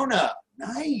 Arizona.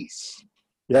 Nice.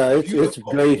 yeah, it's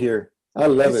Beautiful. great here. I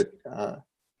love it.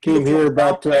 Came here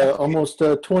about Beautiful. almost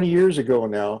 20 years ago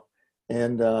now,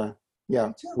 and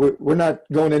yeah, we're not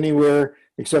going anywhere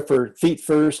except for feet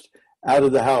first out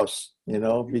of the house,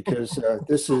 because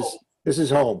this is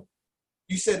home.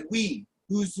 You said we.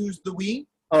 Who's the we?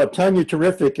 Tanya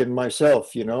Terrific and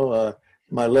myself,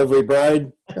 my lovely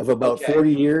bride of about Okay.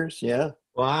 40 years. Yeah.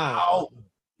 Wow. Wow.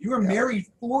 You were married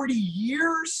 40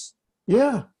 years?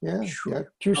 Yeah. True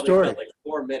Probably story. felt like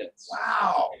 4 minutes.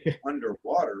 Wow.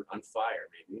 Underwater. On fire,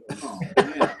 maybe. Oh,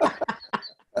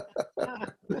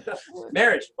 man.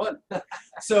 Marriage, fun.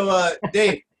 So,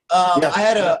 Dave, Yeah.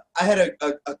 I had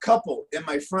a couple in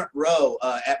my front row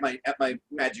at my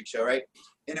magic show, right?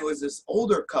 And it was this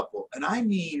older couple, and I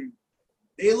mean,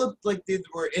 they looked like they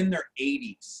were in their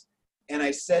 80s. And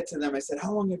I said to them,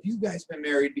 "How long have you guys been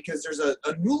married? Because there's a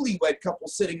newlywed couple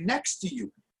sitting next to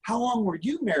you. How long were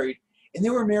you married?" And they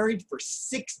were married for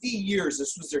 60 years.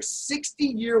 This was their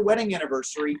 60-year wedding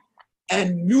anniversary,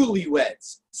 and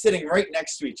newlyweds sitting right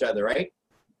next to each other, right?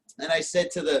 And I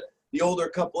said to the older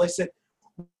couple, I said,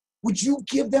 "Would you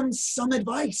give them some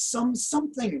advice,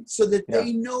 something, so that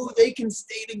they know they can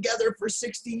stay together for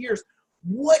 60 years?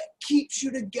 What keeps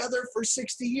you together for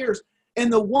 60 years?"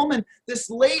 And the woman, this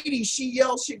lady, she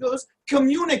yells, she goes,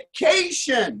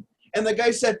 "Communication." And the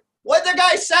guy said, "What'd the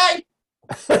guy say?"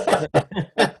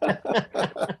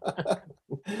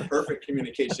 Perfect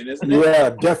communication, isn't it?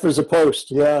 Yeah, deaf as a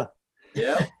post. Yeah.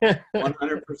 Yeah,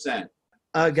 100%.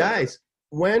 Guys,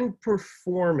 when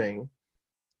performing,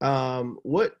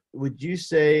 what would you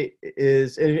say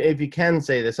is, and if you can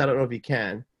say this, I don't know if you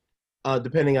can,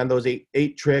 depending on those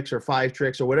eight tricks or 5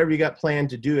 tricks or whatever you got planned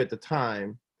to do at the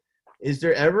time, is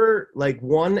there ever like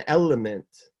one element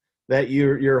that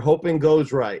you're hoping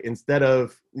goes right instead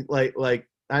of like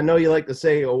I know you like to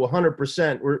say, "Oh,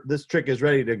 100%, this trick is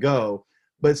ready to go,"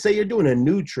 but say you're doing a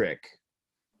new trick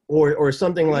or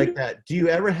something like that. Do you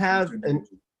ever have an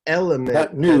element?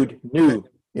 Not nude.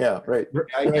 Yeah, right.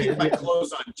 I keep my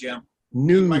clothes on, Jim.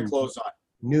 New. Keep my clothes on.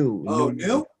 New. Oh,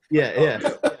 new? Yeah.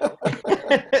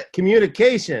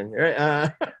 Communication,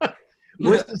 right?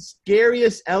 What's the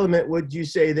scariest element would you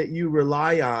say that you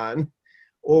rely on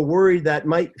or worry that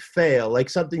might fail, like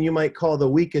something you might call the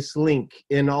weakest link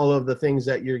in all of the things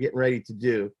that you're getting ready to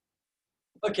do?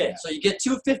 Okay, so you get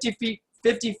two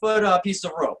 50-foot piece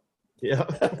of rope. Yeah.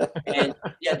 And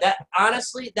yeah,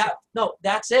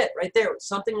 that's it right there.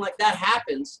 Something like that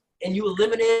happens and you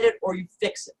eliminate it or you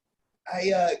fix it.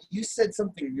 You said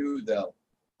something new though.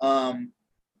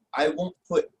 I won't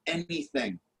put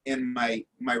anything in my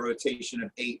rotation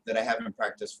of 8 that I haven't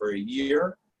practiced for a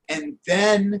year, and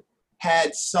then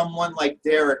had someone like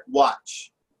Derek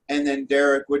watch, and then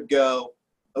Derek would go,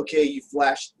 "Okay, you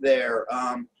flashed there."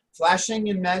 Flashing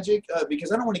in Magic,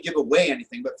 because I don't want to give away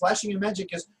anything, but flashing in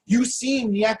Magic is you seeing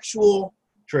the actual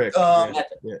Trick.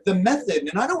 the method,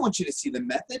 and I don't want you to see the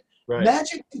method. Right.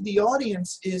 Magic to the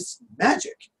audience is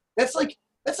magic. That's like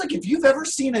if you've ever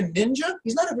seen a ninja,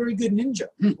 he's not a very good ninja.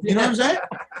 You know what I'm saying?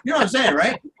 You know what I'm saying,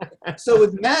 right? So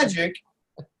with Magic,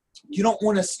 you don't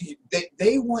want to see.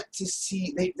 They want to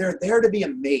see. They're there to be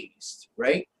amazed,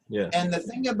 right? Yeah. And the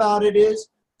thing about it is,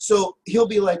 so he'll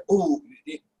be like, "Oh,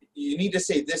 you need to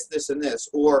say this, this, and this,"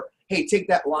 or, "Hey, take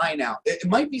that line out." It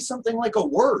might be something like a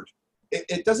word.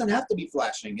 It doesn't have to be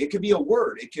flashing. It could be a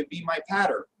word. It could be my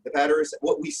patter. The patter is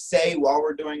what we say while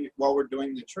we're doing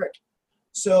the trick.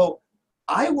 So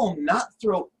I will not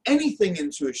throw anything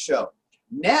into a show.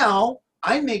 Now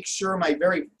I make sure my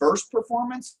very first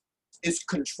performance is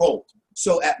controlled.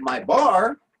 So at my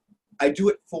bar, I do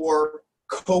it for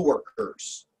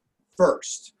coworkers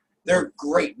first. They're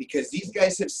great because these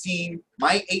guys have seen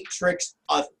my 8 tricks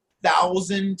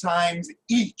 1,000 times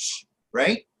each,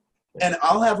 right? And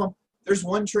I'll have them. There's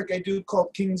one trick I do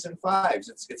called Kings and Fives.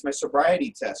 It's my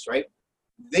sobriety test, right?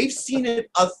 They've seen it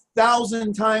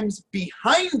 1,000 times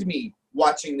behind me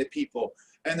watching the people.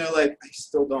 And they're like, "I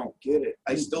still don't get it.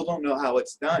 I still don't know how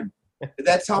it's done."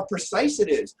 That's how precise it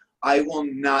is. I will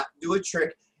not do a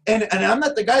trick. And I'm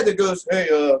not the guy that goes, "Hey,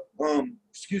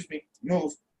 excuse me,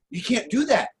 move." You can't do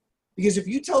that. Because if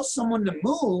you tell someone to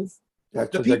move,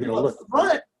 That's the what they're people going to up look.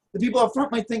 front The people up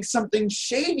front might think something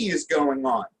shady is going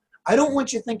on. I don't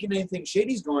want you thinking anything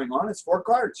shady is going on. It's 4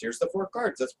 cards. Here's the 4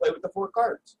 cards. Let's play with the 4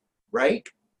 cards, right?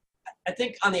 I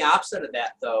think on the opposite of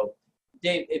that, though,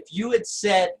 Dave, if you had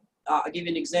said, I'll give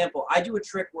you an example. I do a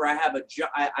trick where I have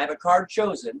a card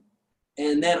chosen,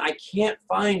 and then I can't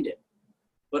find it.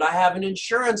 But I have an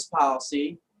insurance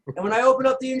policy, and when I open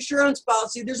up the insurance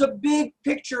policy, there's a big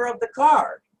picture of the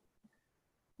card.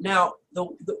 Now,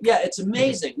 yeah, it's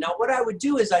amazing. Now, what I would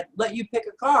do is I'd let you pick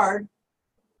a card,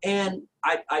 and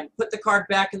I'd put the card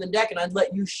back in the deck, and I'd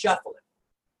let you shuffle it.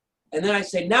 And then I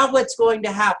say, now what's going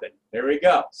to happen? There we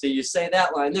go. So you say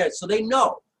that line there. So they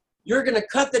know you're going to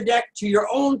cut the deck to your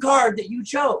own card that you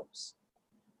chose.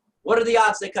 What are the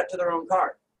odds they cut to their own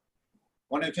card?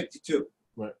 1 in 52.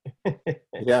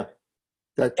 Yeah.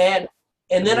 And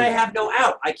then I have no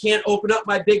out. I can't open up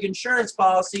my big insurance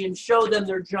policy and show them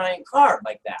their giant card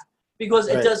like that because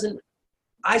it doesn't.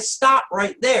 I stop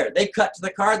right there. They cut to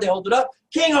the card. They hold it up.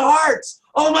 King of Hearts.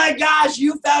 Oh my gosh,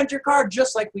 you found your card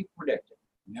just like we predicted.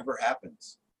 Never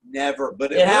happens. Never.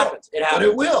 But it happens. It happens. But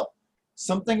it will.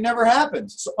 Something never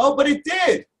happens. So, oh, but it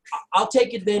did. I'll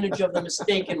take advantage of the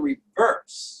mistake in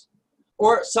reverse.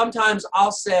 Or sometimes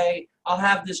I'll say, I'll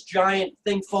have this giant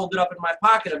thing folded up in my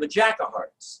pocket of a Jack of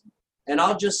Hearts. And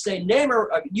I'll just say, name a,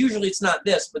 usually it's not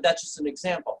this, but that's just an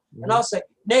example. And I'll say,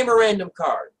 name a random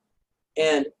card.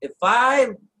 And if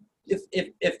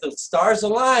the stars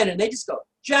align and they just go,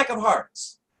 Jack of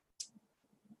Hearts,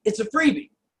 it's a freebie.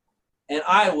 And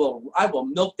I will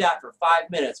milk that for 5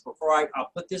 minutes before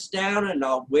I'll put this down and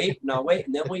I'll wait.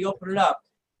 And then when you open it up,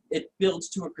 it builds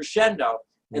to a crescendo.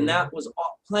 And that was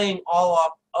playing all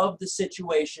off of the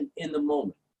situation in the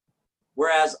moment.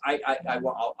 Whereas I'll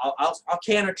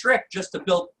can a trick just to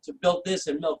build this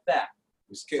and milk that.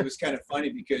 It was kind of funny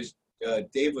because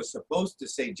Dave was supposed to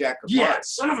say Jack of Yeah,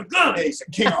 Hearts. son of a gun. Hey, he's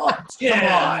a King of Hearts.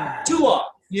 Yeah, 2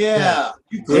 off. Yeah.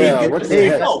 You Yeah, couldn't what get the the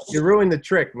heck? close. You ruined the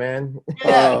trick, man.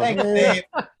 Yeah, Oh, thanks, man. Dave.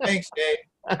 Thanks, Dave.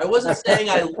 I wasn't saying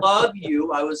I love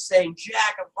you. I was saying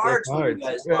Jack of Hearts when you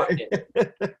guys Hearts. walked in.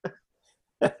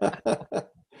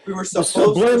 We were The supposed to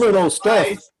subliminal be stuff.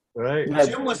 surprised. Right. Yeah.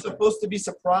 Jim was supposed to be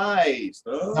surprised.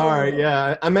 Oh. All right,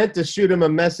 yeah. I meant to shoot him a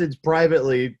message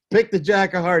privately. Pick the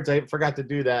Jack of Hearts. I forgot to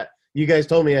do that. You guys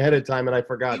told me ahead of time, and I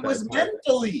forgot. He that was part.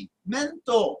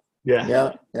 mental.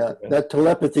 Yeah. Yeah. That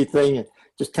telepathy thing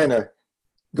just kind of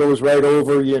goes right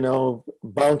over,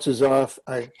 bounces off.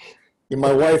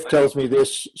 My wife tells me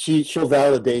this. She'll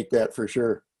validate that for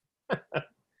sure.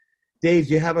 Dave,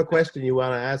 do you have a question you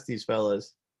want to ask these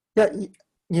fellas?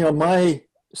 Yeah, my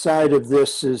side of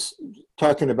this is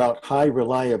talking about high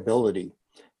reliability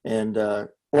and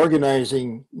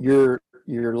organizing your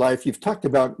life. You've talked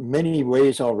about many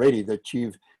ways already that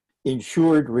you've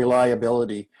ensured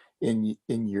reliability in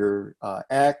your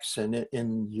acts and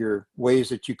in your ways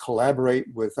that you collaborate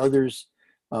with others,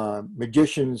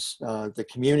 magicians, the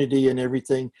community, and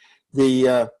everything.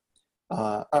 Are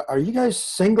you guys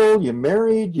single? You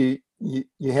married?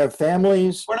 You have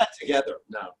families? We're not together.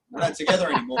 No. We're not together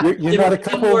anymore. You're not a Didn't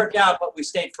couple? work out, but we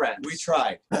stayed friends. We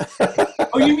tried.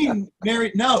 Oh, you mean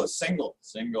married? No, single.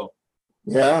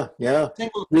 Yeah.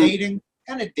 Single, dating,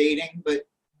 kind of dating, but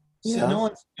Yeah.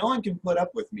 no one can put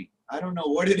up with me. I don't know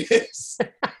what it is.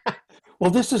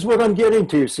 Well, this is what I'm getting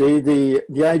to. See,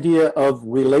 the idea of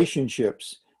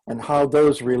relationships and how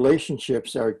those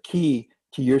relationships are key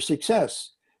to your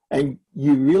success. And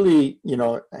you really,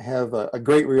 have a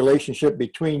great relationship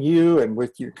between you and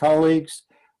with your colleagues.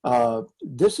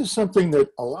 This is something that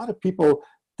a lot of people,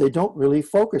 they don't really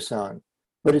focus on,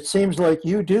 but it seems like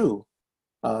you do.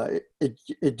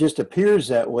 It just appears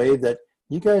that way, that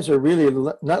you guys are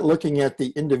really not looking at the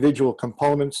individual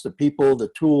components, the people, the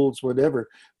tools, whatever,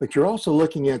 but you're also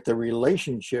looking at the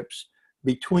relationships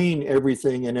between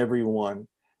everything and everyone.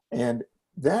 And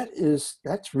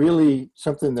that's really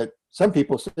something that some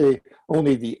people say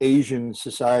only the Asian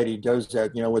society does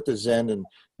that, with the Zen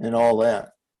and all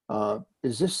that.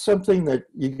 Is this something that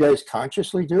you guys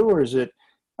consciously do, or is it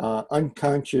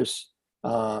unconscious,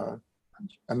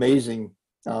 amazing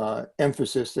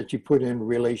emphasis that you put in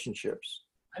relationships?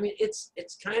 I mean, it's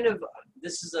kind of,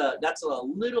 that's a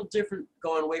little different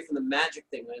going away from the magic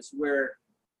thing. Is where,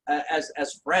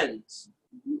 as friends,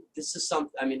 this is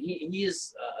something. I mean, he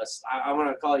is. I want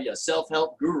to call you a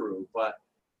self-help guru, but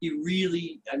he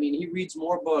reads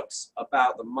more books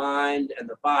about the mind and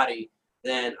the body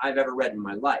than I've ever read in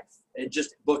my life, and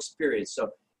just books, period.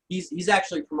 So he's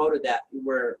actually promoted that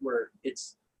where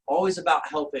it's always about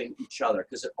helping each other,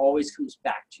 because it always comes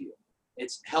back to you.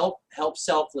 It's help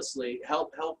selflessly,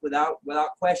 help without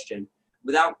question,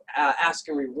 without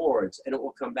asking rewards, and it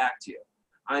will come back to you.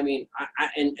 I mean,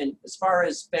 and as far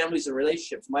as families and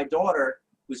relationships, my daughter,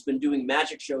 who's been doing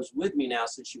magic shows with me now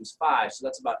since she was 5, so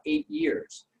that's about 8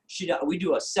 years. We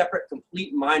do a separate,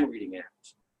 complete mind reading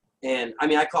act, and I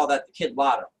mean, I call that the kid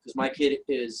lotto, because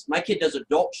my kid does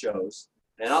adult shows,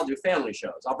 and I'll do family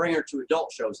shows. I'll bring her to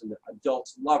adult shows, and the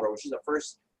adults love her. She's the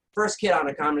first kid on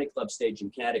a comedy club stage in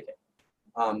Connecticut,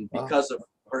 because of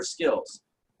her skills.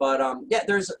 But yeah,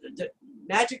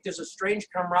 magic. There's a strange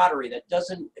camaraderie that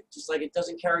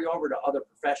doesn't carry over to other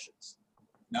professions.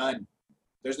 None.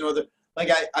 There's no other. Like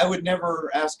I would never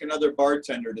ask another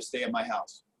bartender to stay at my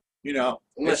house. You know,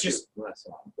 Unless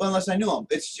unless I knew him.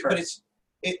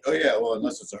 Oh yeah, well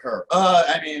unless it's a her.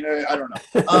 I mean, I don't know.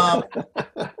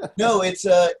 No, it's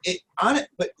on it.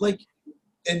 But like,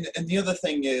 and the other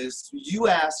thing is, you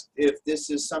asked if this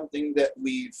is something that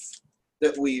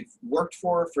we've worked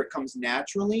for, if it comes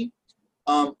naturally.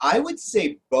 I would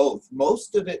say both.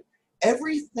 Most of it,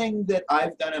 everything that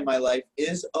I've done in my life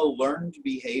is a learned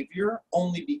behavior,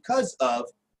 only because of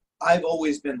I've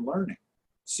always been learning.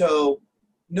 So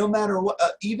no matter what,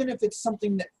 even if it's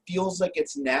something that feels like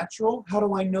it's natural, how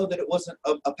do I know that it wasn't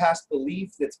a past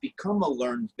belief that's become a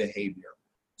learned behavior?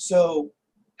 So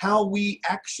how we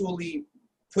actually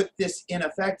put this in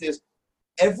effect is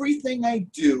everything I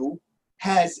do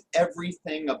has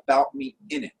everything about me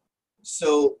in it.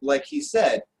 So like he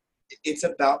said, it's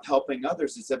about helping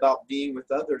others. It's about being with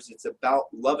others. It's about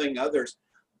loving others.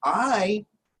 I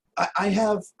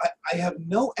have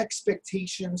no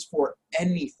expectations for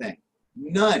anything.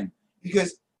 None.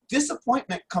 Because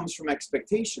disappointment comes from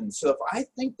expectations. So if I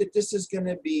think that this is going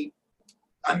to be,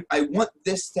 I want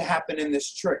this to happen in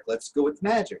this trick. Let's go with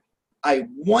magic. I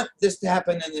want this to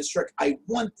happen in this trick. I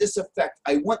want this effect.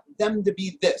 I want them to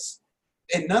be this.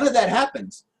 And none of that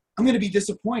happens. I'm going to be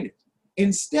disappointed.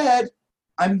 Instead,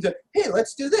 hey,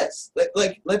 let's do this.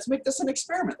 Let's make this an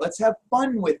experiment. Let's have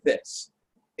fun with this.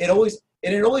 It always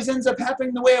ends up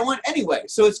happening the way I want anyway.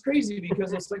 So it's crazy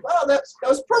because it's like, wow, that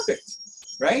was perfect,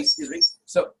 right? Excuse me.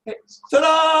 So, hey,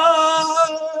 ta-da!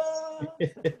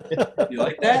 You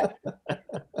like that?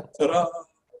 Ta-da!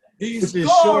 He's Which is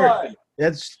gone! short.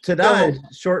 That's ta-da, No.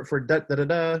 short for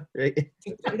da-da-da-da. Right?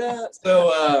 Ta-da!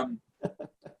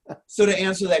 So to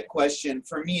answer that question,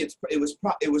 for me, it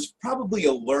was probably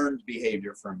a learned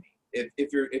behavior for me.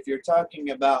 If you're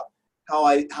talking about how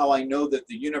I know that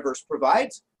the universe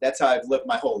provides, that's how I've lived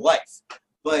my whole life.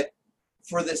 But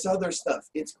for this other stuff,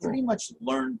 it's pretty much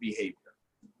learned behavior.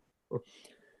 You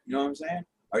know what I'm saying?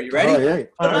 Are you ready?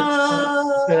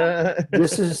 Oh, yeah.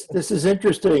 This is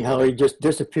interesting how he just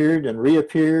disappeared and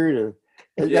reappeared.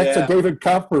 That's Yeah. a David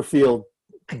Copperfield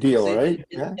deal, See, right?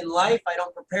 In life, I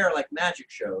don't prepare like magic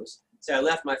shows. Say, I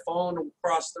left my phone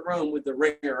across the room with the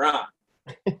ringer on.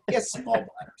 Yes, small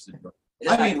bladder syndrome.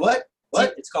 I mean, what?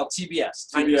 It's called TBS,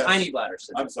 tiny bladder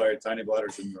syndrome. I'm sorry, tiny bladder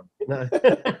syndrome.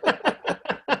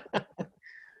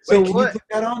 So Wait, can you put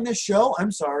that on this show?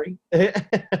 I'm sorry.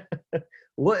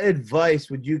 what advice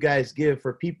would you guys give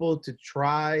for people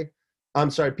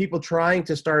people trying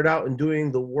to start out and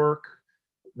doing the work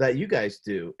that you guys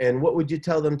do? And what would you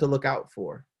tell them to look out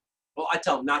for? Well, I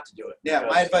tell them not to do it. Yeah,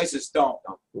 my advice is don't.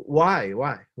 Why?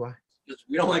 Because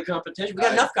we don't like competition. We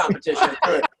got enough competition.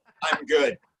 I'm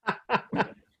good.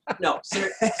 No,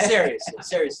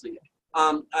 seriously.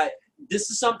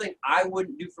 This is something I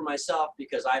wouldn't do for myself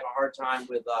because I have a hard time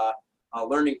with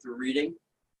learning through reading.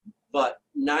 But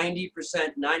 90%,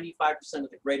 95% of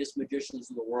the greatest magicians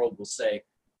in the world will say,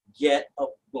 get a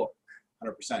book.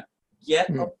 100%. Get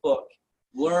a book.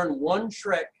 Learn one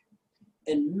trick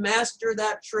and master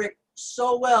that trick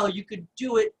so well you could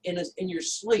do it in your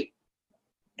sleep.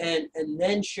 And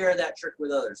then share that trick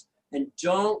with others. And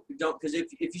don't because if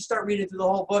you start reading through the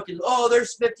whole book and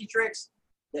there's 50 tricks,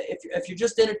 if you're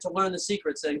just in it to learn the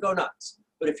secrets, then go nuts.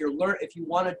 But if you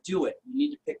want to do it, you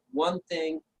need to pick one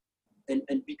thing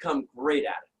and become great at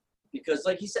it. Because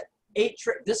like he said, 8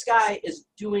 tricks. This guy is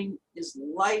doing his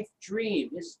life dream.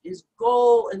 His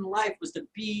goal in life was to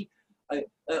be.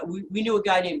 We knew a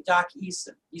guy named Doc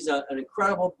Easton. He's an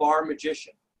incredible bar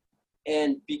magician.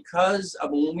 And because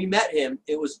when we met him,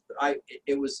 it was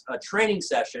a training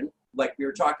session, like we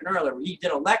were talking earlier, where he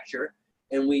did a lecture,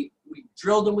 and we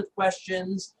drilled him with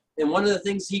questions. And one of the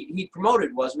things he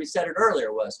promoted we said it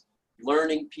earlier, was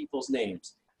learning people's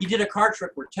names. He did a card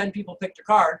trick where 10 people picked a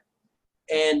card,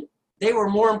 and they were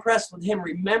more impressed with him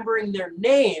remembering their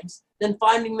names than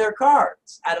finding their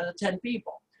cards out of the 10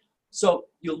 people. So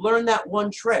you learn that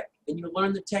one trick, and you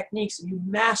learn the techniques, and you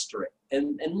master it.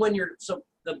 And when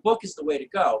the book is the way to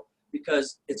go,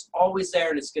 because it's always there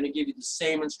and it's going to give you the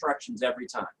same instructions every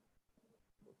time.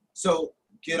 So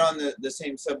get on the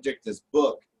same subject as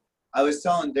book. I was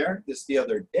telling Derek this the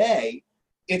other day.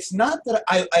 It's not that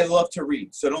I love to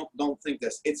read, so don't think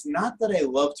this. It's not that I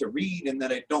love to read and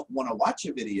that I don't want to watch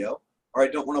a video, or I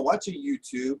don't want to watch a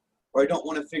YouTube, or I don't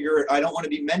want to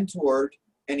be mentored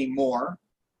anymore.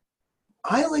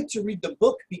 I like to read the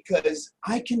book because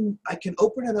I can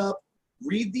open it up,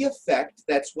 read the effect,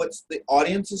 that's what the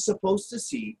audience is supposed to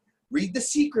see, read the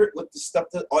secret with the stuff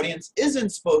the audience isn't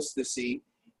supposed to see,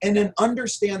 and then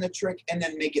understand the trick and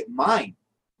then make it mine,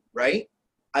 right?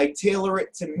 I tailor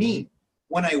it to me.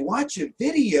 When I watch a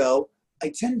video,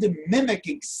 I tend to mimic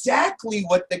exactly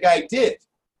what the guy did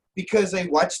because I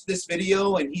watched this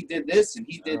video and he did this and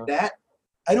he did that.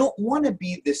 I don't want to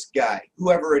be this guy,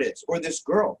 whoever it is, or this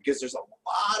girl, because there's a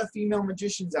lot of female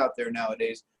magicians out there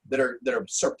nowadays that are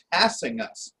surpassing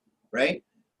us, right?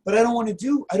 But I don't want to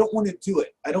do it. I don't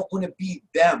want to be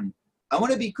them. I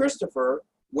want to be Christopher,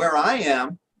 where I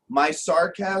am, my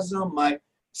sarcasm,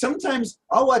 sometimes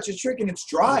I'll watch a trick and it's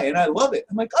dry and I love it.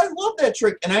 I'm like, I love that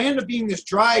trick. And I end up being this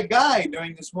dry guy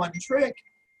doing this one trick.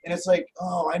 And it's like,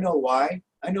 oh, I know why.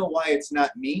 I know why it's not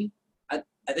me.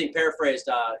 I think paraphrased,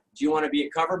 do you want to be a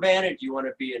cover band or do you want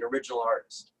to be an original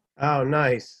artist? Oh,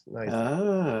 nice. Right?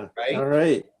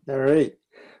 Right? All right.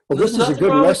 Well, There's this is a nothing good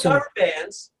wrong lesson. with cover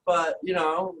bands, but,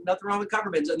 nothing wrong with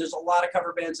cover bands. And there's a lot of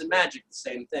cover bands in Magic, the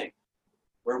same thing.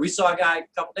 Where we saw a guy a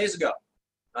couple days ago.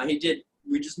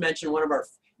 We just mentioned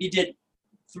he did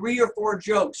 3 or 4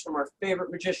 jokes from our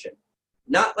favorite magician.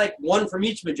 Not like one from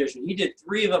each magician. He did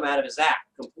 3 of them out of his act,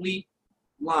 complete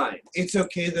lines. It's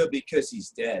okay, though, because he's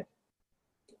dead.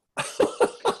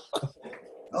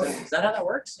 Oh, is that how that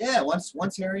works? Yeah,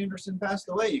 once Harry Anderson passed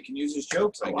away, you can use his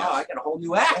jokes, I Oh, guess. wow, I got a whole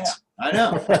new act. Yeah, I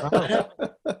know.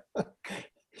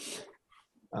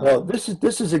 Well, this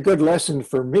is a good lesson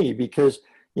for me because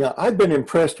I've been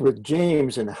impressed with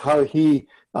James and how he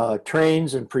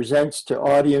trains and presents to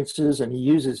audiences, and he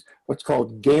uses what's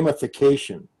called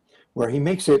gamification, where he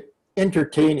makes it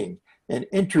entertaining and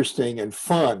interesting and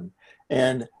fun.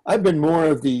 And I've been more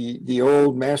of the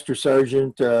old master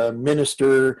sergeant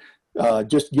minister,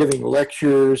 just giving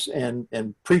lectures and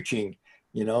preaching,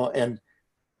 and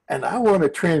I want to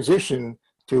transition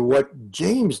to what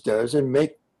James does and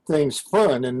make things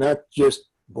fun and not just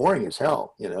boring as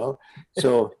hell,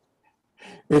 So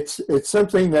it's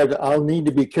something that I'll need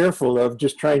to be careful of,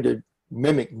 just trying to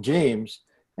mimic James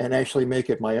and actually make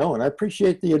it my own. I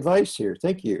appreciate the advice here.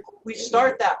 Thank you. We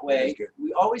start that way.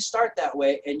 We always start that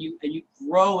way, and you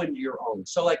grow into your own.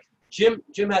 So like Jim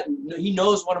he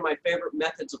knows one of my favorite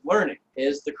methods of learning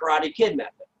is the Karate Kid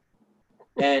method.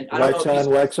 And I don't Wax know if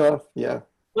on, wax off. Yeah.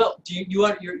 Well,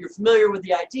 you're familiar with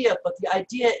the idea, but the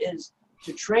idea is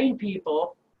to train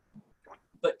people,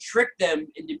 but trick them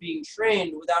into being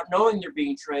trained without knowing they're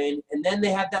being trained, and then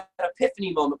they have that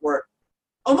epiphany moment where,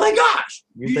 oh my gosh,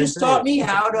 you just taught me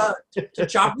how to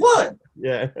chop wood.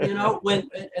 Yeah. And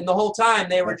the whole time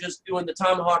they were just doing the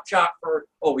tomahawk chop for,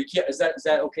 oh, we can't, is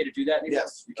that okay to do that anymore?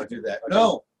 Yes, you can do that. Okay.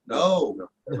 No.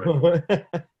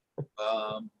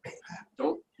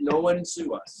 No one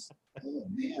sue us. Oh,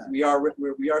 man. We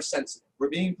are sensitive. We're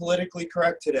being politically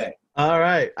correct today. All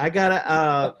right. I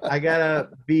gotta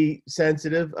be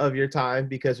sensitive of your time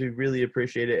because we really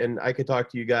appreciate it. And I could talk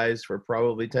to you guys for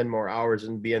probably 10 more hours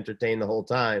and be entertained the whole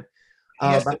time. He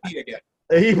has to pee again.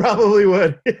 He probably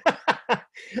would.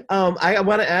 I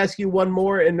want to ask you one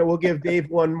more, and we'll give Dave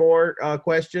one more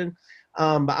question.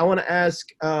 But I want to ask,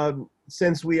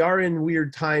 since we are in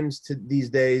weird times these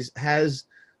days, has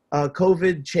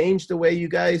COVID changed the way you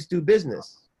guys do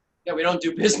business? Yeah, we don't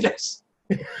do business.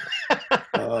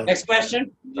 Next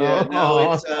question. Yeah,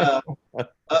 no, it's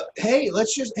hey,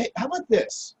 how about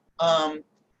this?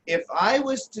 If I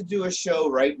was to do a show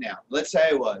right now, let's say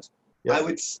I was, Yep. I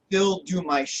would still do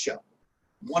my show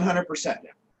 100%,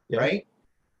 Yep. right?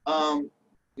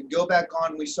 To go back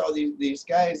on, we saw these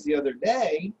guys the other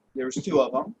day. There was 2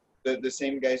 of them, the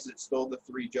same guys that stole the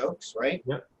 3 jokes, right?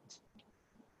 Yep.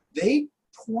 They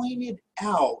pointed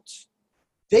out,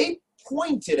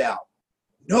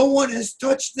 no one has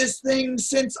touched this thing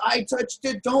since I touched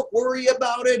it. Don't worry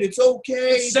about it. It's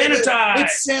okay. It's sanitized.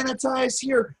 It's sanitized.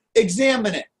 Here,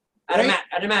 examine it. Right?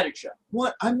 At a magic show.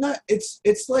 What? I'm not. It's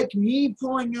like me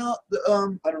pulling out the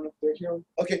I don't know if they're here.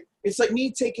 Okay, it's like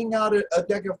me taking out a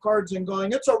deck of cards and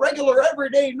going, it's a regular,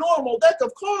 everyday, normal deck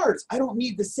of cards. I don't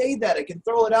need to say that. I can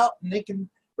throw it out and they can,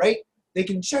 right? They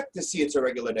can check to see it's a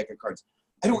regular deck of cards.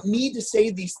 I don't need to say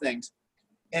these things.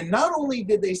 And not only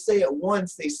did they say it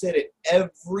once, they said it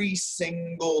every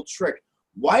single trick.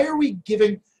 Why are we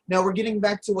giving? Now we're getting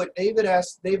back to what Dave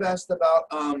asked about,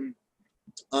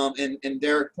 and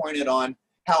Derek pointed on.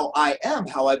 how I am,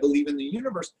 how I believe in the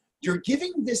universe. You're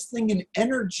giving this thing an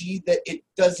energy that it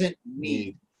doesn't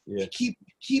need. Yeah.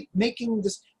 Keep making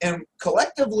this, and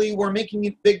collectively we're making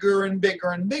it bigger and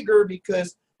bigger and bigger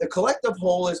because the collective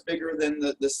whole is bigger than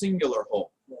the singular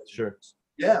whole. Sure.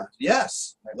 Yeah.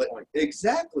 Yes.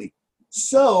 Exactly.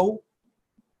 So,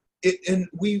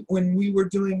 when we were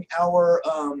doing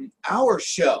our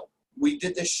show, we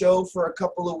did the show for a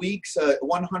couple of weeks,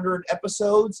 100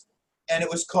 episodes, and it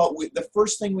was called. The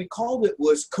first thing we called it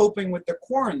was coping with the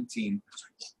quarantine.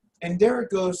 And Derek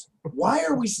goes, "Why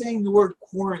are we saying the word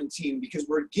quarantine? Because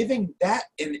we're giving that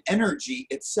an energy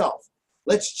itself.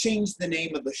 Let's change the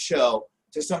name of the show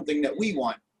to something that we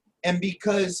want." And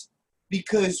because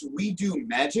we do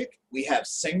magic, we have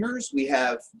singers, we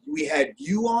had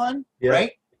you on, Yeah.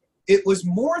 right? It was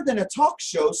more than a talk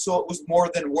show, so it was more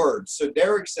than words. So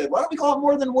Derek said, "Why don't we call it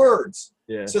More Than Words?"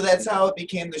 Yeah. So that's how it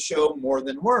became the show More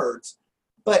Than Words.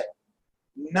 But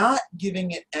not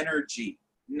giving it energy,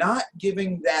 not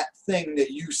giving that thing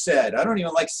that you said. I don't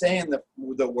even like saying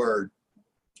the word.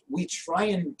 We try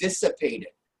and dissipate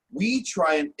it. We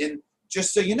try and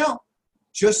just so you know,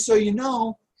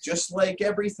 just like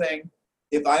everything,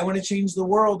 if I want to change the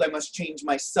world, I must change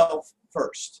myself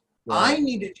first. Right. I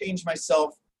need to change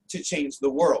myself to change the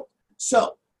world.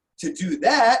 So to do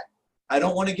that, I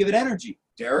don't want to give it energy.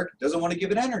 Derek doesn't want to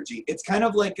give it energy. It's kind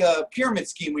of like a pyramid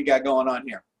scheme we got going on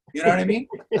here. You know what I mean?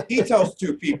 He tells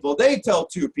two people, they tell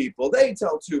two people, they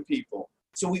tell two people.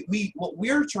 So we what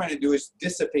we're trying to do is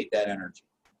dissipate that energy.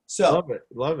 So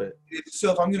Love it.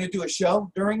 so if I'm going to do a show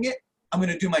during it, I'm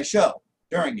going to do my show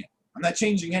during it. I'm not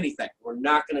changing anything. We're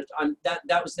not going to.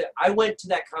 That was I went to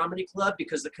that comedy club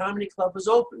because the comedy club was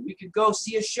open. We could go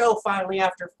see a show finally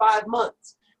after 5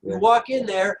 months. We walk in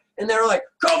there and they're like,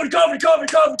 COVID, COVID, COVID,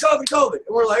 COVID, COVID, COVID. And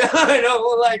we're like, I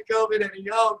don't like COVID. And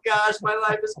oh gosh, my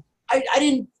life is. I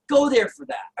didn't go there for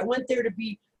that. I went there to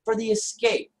be for the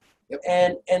escape. Yep.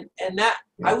 And that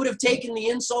I would have taken the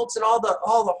insults and all the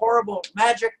horrible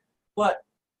magic, but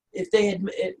if they had,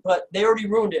 but they already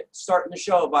ruined it starting the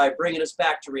show by bringing us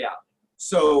back to reality.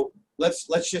 So let's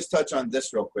just touch on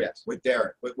this real quick with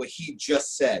Derek, with what he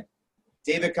just said.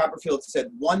 David Copperfield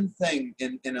said one thing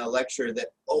in a lecture that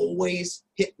always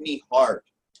hit me hard.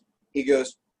 He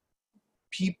goes,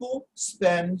 people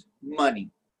spend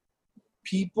money.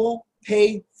 People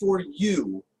pay for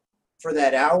you for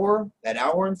that hour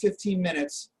and 15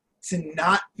 minutes to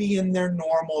not be in their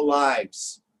normal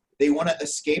lives. They want to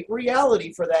escape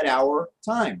reality for that hour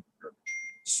time.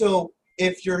 So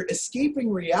if you're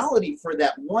escaping reality for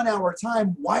that 1 hour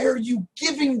time, why are you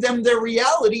giving them their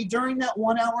reality during that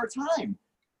 1 hour time?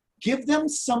 Give them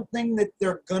something that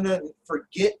they're going to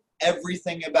forget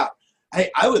everything about.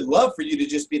 I would love for you to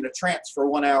just be in a trance for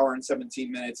 1 hour and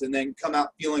 17 minutes and then come out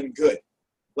feeling good.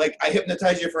 Like I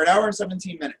hypnotize you for an hour and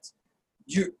 17 minutes.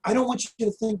 I don't want you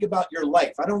to think about your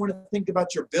life. I don't want to think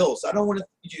about your bills. I don't want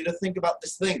you to think about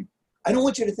this thing. I don't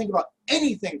want you to think about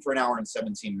anything for an hour and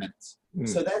 17 minutes.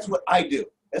 So that's what I do.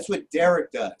 That's what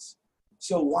Derek does.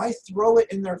 So why throw it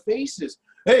in their faces?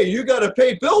 Hey, you got to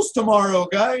pay bills tomorrow,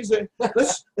 guys.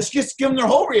 Let's just give them their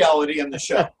whole reality in the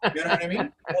show. You know what I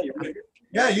mean?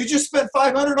 Yeah, you just spent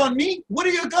 $500 on me. What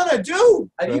are you gonna do?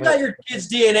 Have you got your kids'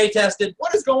 DNA tested?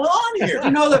 What is going on here?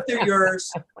 You know that they're yours.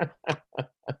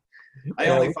 I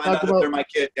only find out if they're my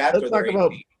kid after they're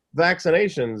 18.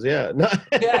 Vaccinations, yeah.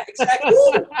 Yeah, exactly.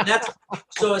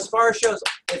 So as far as shows,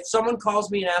 if someone calls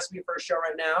me and asks me for a show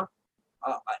right now,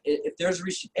 if there's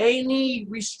any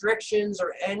restrictions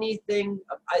or anything,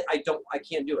 I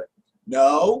can't do it.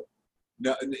 No,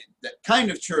 that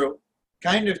kind of true.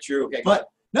 Okay, but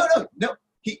no.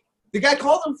 The guy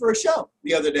called him for a show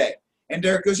the other day, and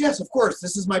Derek goes, "Yes, of course,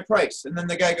 this is my price." And then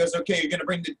the guy goes, "Okay, you're going to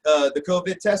bring the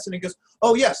COVID test?" And he goes,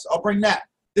 "Oh yes, I'll bring that.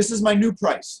 This is my new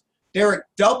price." Derek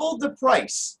doubled the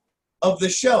price of the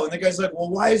show, and the guy's like, "Well,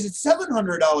 why is it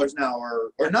 $700 now,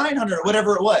 or $900, or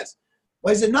whatever it was?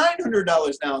 Why is it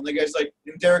 $900 now?" And the guy's like,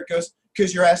 and Derek goes,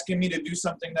 "Because you're asking me to do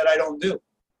something that I don't do.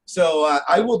 So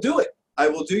I will do it. I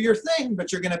will do your thing,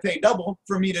 but you're going to pay double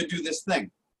for me to do this thing."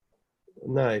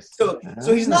 Nice. So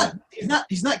he's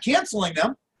not canceling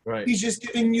them. Right. He's just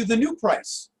giving you the new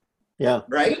price. Yeah.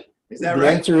 Right? Is that The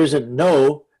right? answer isn't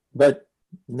no, but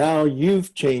now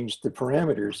you've changed the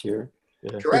parameters here.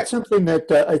 Yeah. Correct. It's something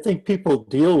that I think people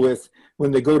deal with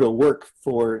when they go to work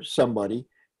for somebody,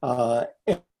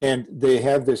 and they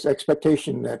have this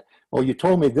expectation that, "Oh, you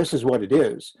told me this is what it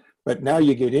is," but now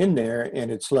you get in there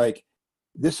and it's like,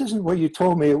 "This isn't what you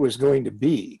told me it was going to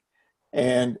be."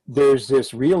 And there's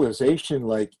this realization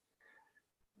like,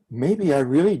 maybe I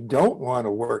really don't want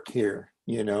to work here,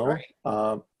 you know?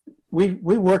 Right.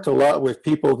 We work a lot with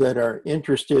people that are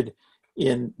interested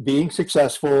in being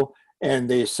successful, and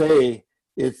they say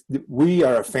we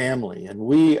are a family and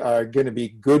we are going to be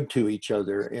good to each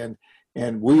other,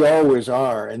 and we always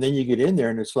are. And then you get in there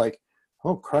and it's like,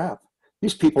 oh crap,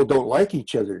 these people don't like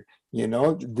each other.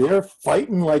 They're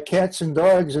fighting like cats and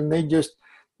dogs, and they just,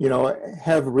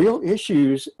 have real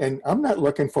issues. And I'm not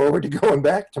looking forward to going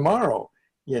back tomorrow.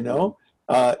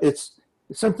 It's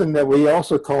something that we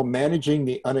also call managing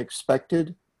the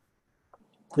unexpected.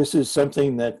 This is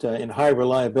something that in high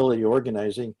reliability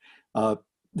organizing,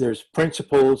 there's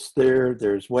principles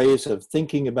there's ways of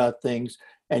thinking about things,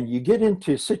 and you get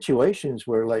into situations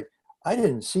where, like, I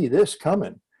didn't see this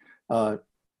coming.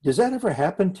 Does that ever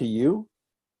happen to you,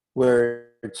 where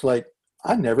it's like,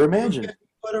 I never imagined? 250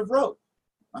 foot of rope.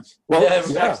 Well, Yeah,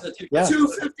 yeah, yeah.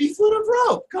 250 foot of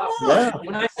rope. Come on. Yeah.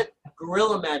 When I said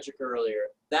guerrilla magic earlier,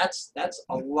 that's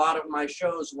a lot of my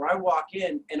shows where I walk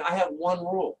in and I have one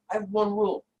rule.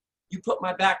 You put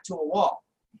my back to a wall.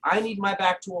 I need my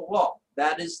back to a wall.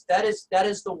 That is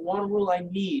the one rule I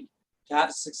need to have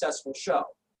a successful show.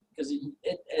 Because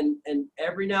and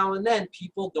every now and then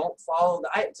people don't follow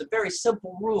it's a very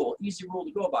simple rule, easy rule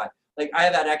to go by. Like I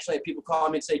have actually had people call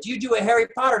me and say, "Do you do a Harry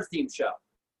Potter themed show?"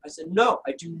 I said, "No,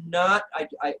 I do not.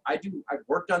 I've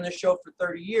worked on this show for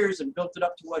 30 years and built it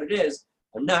up to what it is.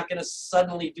 I'm not going to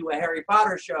suddenly do a Harry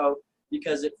Potter show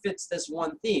because it fits this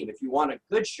one theme. If you want a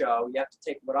good show, you have to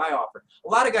take what I offer." A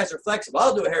lot of guys are flexible.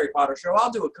 I'll do a Harry Potter show.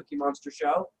 I'll do a Cookie Monster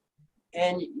show,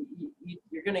 and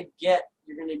you're going to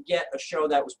get a show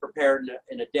that was prepared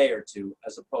in a day or two,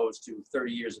 as opposed to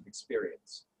 30 years of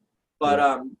experience.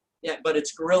 But but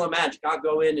it's guerrilla magic. I'll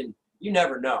go in and you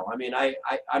never know. I mean,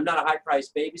 I'm not a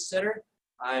high-priced babysitter.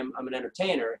 I'm an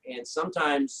entertainer, and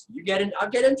sometimes I'll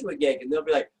get into a gig, and they'll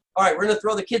be like, "All right, we're gonna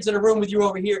throw the kids in a room with you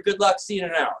over here. Good luck. See you in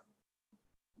an hour."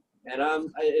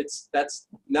 And that's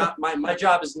not my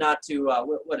job is not to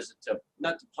what is it,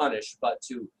 not to punish, but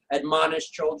to admonish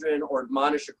children or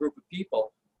admonish a group of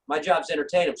people. My job's to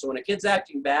entertain them. So when a kid's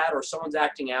acting bad or someone's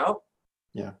acting out,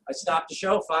 I stop the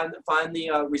show, find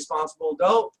the responsible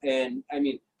adult, and I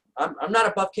mean. I'm not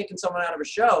above kicking someone out of a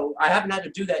show. I haven't had to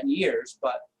do that in years,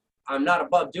 but I'm not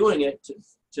above doing it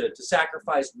to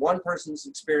sacrifice one person's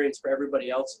experience for everybody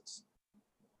else's.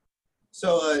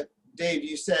 So, Dave,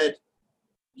 you said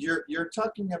you're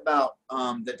talking about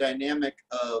the dynamic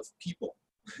of people,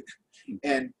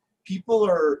 and people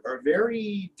are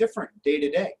very different day to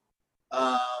day,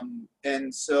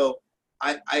 and so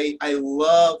I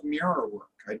love mirror work.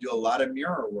 I do a lot of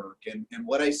mirror work, and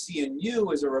what I see in you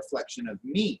is a reflection of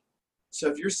me. So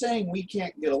if you're saying we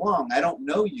can't get along, I don't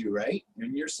know you, right?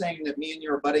 And you're saying that me and you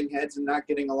are butting heads and not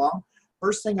getting along.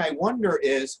 First thing I wonder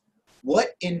is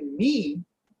what in me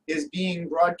is being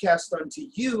broadcast onto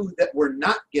you that we're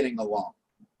not getting along.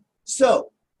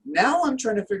 So now I'm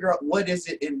trying to figure out what is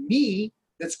it in me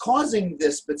that's causing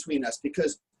this between us,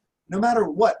 because no matter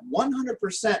what,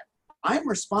 100%, I'm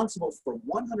responsible for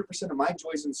 100% of my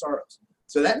joys and sorrows.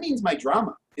 So that means my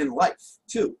drama in life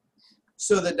too.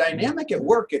 So the dynamic at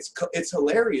work, it's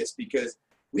hilarious because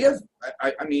we have,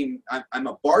 I mean, I'm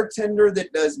a bartender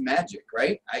that does magic,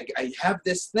 right? I have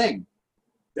this thing.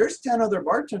 There's 10 other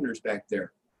bartenders back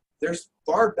there. There's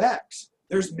bar backs.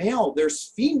 There's male.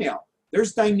 There's female.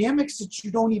 There's dynamics that you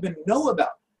don't even know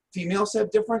about. Females have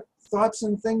different thoughts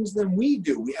and things than we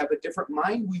do. We have a different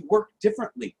mind. We work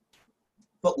differently.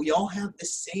 But we all have the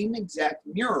same exact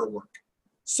mirror work.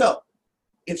 So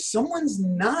if someone's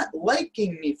not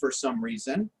liking me for some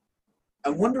reason,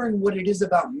 I'm wondering what it is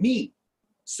about me.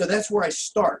 So that's where I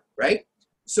start, right?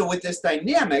 So with this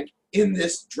dynamic, in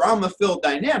this drama-filled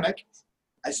dynamic,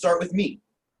 I start with me.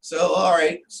 So, all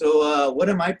right, so what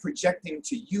am I projecting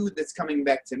to you that's coming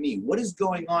back to me? What is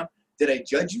going on? Did I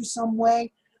judge you some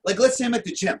way? Like, let's say I'm at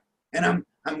the gym, and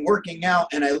I'm working out,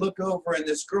 and I look over, and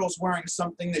this girl's wearing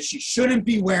something that she shouldn't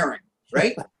be wearing,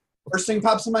 right? First thing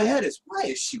pops in my head is, why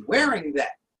is she wearing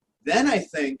that? Then I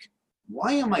think,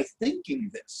 why am I thinking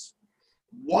this?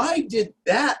 Why did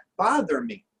that bother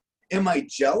me? Am I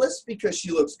jealous because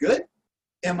she looks good?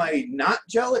 Am I not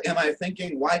jealous? Am I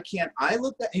thinking, why can't I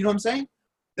look that? You know what I'm saying?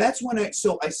 That's when I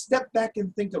step back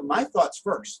and think of my thoughts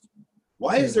first.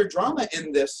 Why is there drama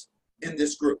in this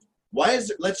group? Why is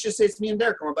there, let's just say it's me and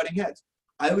Derek and we're butting heads.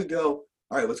 I would go,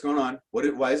 all right, what's going on?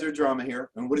 Why is there drama here?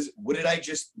 And what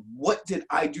did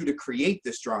I do to create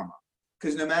this drama?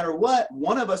 Because no matter what,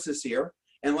 one of us is here.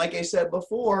 And like I said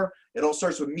before, it all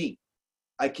starts with me.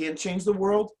 I can't change the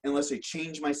world unless I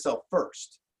change myself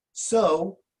first.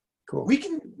 So cool. We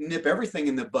can nip everything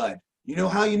in the bud. You know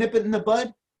how you nip it in the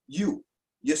bud? You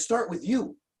start with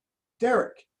you.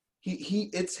 Derek,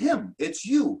 it's him, it's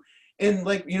you. And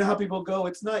like, you know how people go,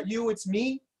 it's not you, it's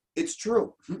me. It's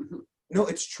true. No,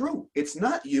 it's true. It's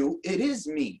not you. It is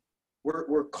me.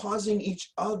 We're causing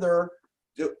each other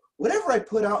to, whatever I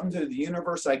put out into the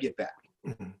universe, I get back.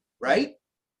 Right?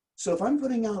 So if I'm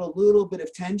putting out a little bit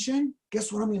of tension,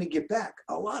 guess what I'm going to get back?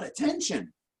 A lot of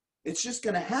tension. It's just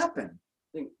going to happen.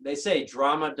 They say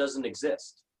drama doesn't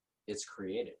exist. It's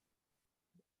created.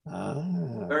 Ah.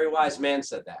 A very wise man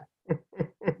said that.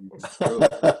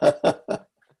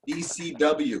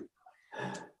 ECW.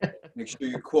 Make sure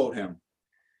you quote him.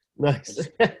 Nice.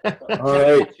 All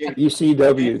right,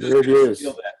 ECW, there it is.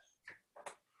 Feel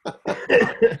that.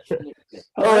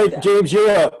 All right, James,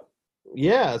 you're up.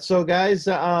 Yeah. So, guys,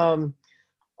 I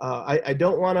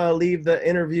don't want to leave the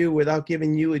interview without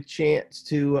giving you a chance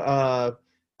to,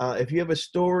 if you have a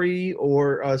story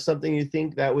or something you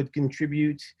think that would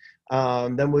contribute,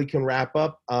 then we can wrap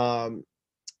up.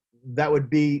 That would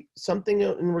be something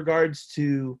in regards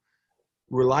to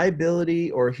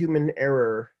reliability or human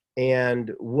error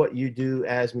and what you do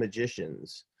as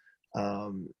magicians.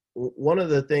 One of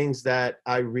the things that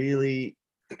I really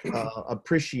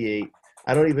appreciate,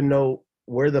 I don't even know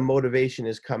where the motivation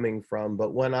is coming from,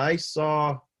 but when I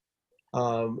saw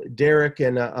Derek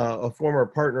and a former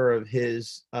partner of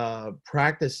his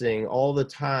practicing all the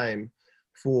time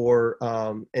for,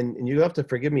 and you have to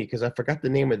forgive me because I forgot the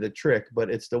name of the trick, but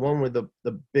it's the one with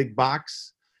the big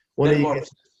box.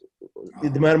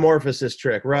 The metamorphosis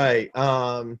trick, right?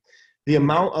 The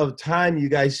amount of time you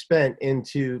guys spent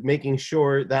into making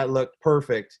sure that looked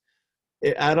perfect,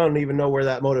 I don't even know where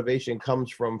that motivation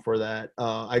comes from for that.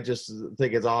 I just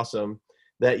think it's awesome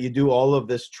that you do all of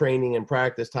this training and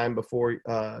practice time before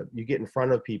you get in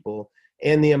front of people.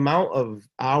 And the amount of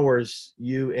hours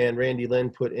you and Randy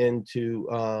Lynn put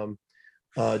into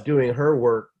doing her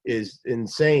work is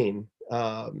insane.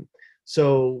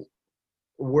 So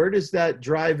where does that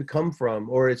drive come from?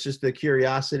 Or it's just the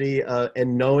curiosity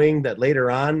and knowing that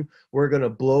later on we're going to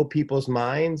blow people's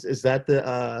minds? Is that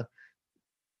the...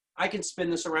 I can spin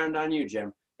this around on you,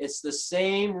 Jim. It's the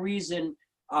same reason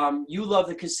you love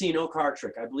the casino card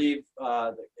trick. I believe.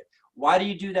 Why do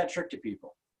you do that trick to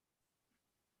people?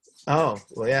 Oh,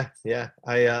 well, yeah.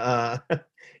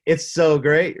 It's so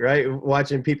great, right?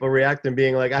 Watching people react and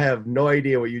being like, I have no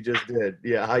idea what you just did.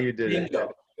 Yeah, how you did it.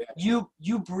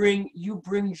 You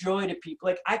bring joy to people.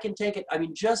 Like, I can take it. I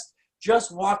mean, just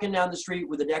walking down the street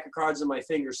with a deck of cards in my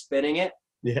finger, spinning it.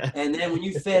 Yeah. And then when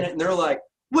you spin it and they're like,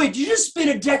 wait, did you just spin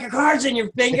a deck of cards in your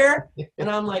finger? And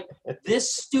I'm like,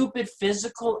 this stupid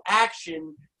physical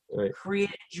action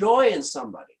created joy in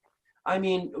somebody. I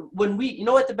mean, when you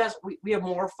know what the best, we have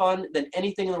more fun than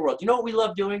anything in the world. You know what we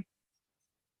love doing?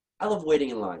 I love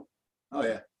waiting in line. Oh,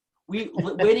 yeah.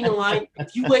 Waiting in line,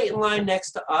 if you wait in line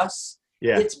next to us,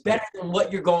 yeah, it's better than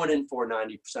what you're going in for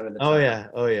 90% of the time.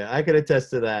 Oh, yeah. I could attest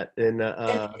to that.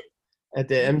 At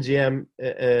the MGM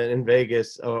in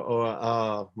Vegas,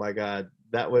 oh my God.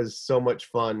 That was so much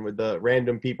fun with the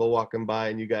random people walking by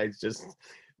and you guys just,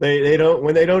 they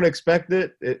don't expect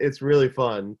it, it's really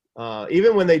fun.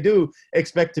 Even when they do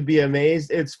expect to be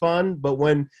amazed, it's fun. But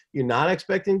when you're not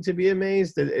expecting to be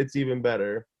amazed, it's even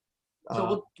better.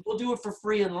 So we'll do it for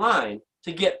free in line.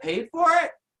 To get paid for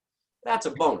it, that's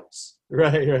a bonus.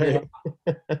 Right. You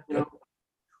know?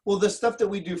 Well, the stuff that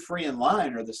we do free in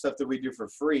line or the stuff that we do for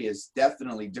free is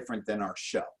definitely different than our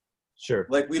show. Sure.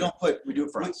 Like we do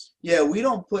it for us. Yeah, we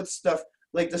don't put stuff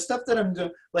like the stuff that I'm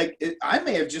doing. Like I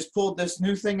may have just pulled this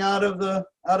new thing out of the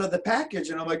package,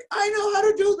 and I'm like, I know how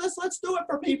to do this. Let's do it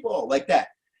for people like that.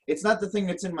 It's not the thing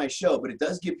that's in my show, but it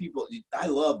does give people. I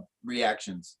love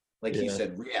reactions, like you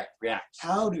said, react.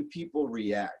 How do people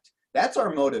react? That's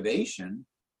our motivation.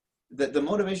 The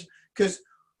motivation, because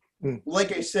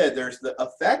like I said, there's the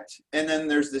effect, and then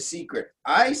there's the secret.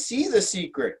 I see the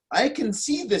secret. I can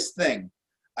see this thing.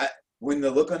 When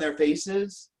the look on their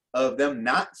faces of them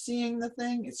not seeing the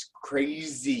thing, it's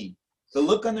crazy. The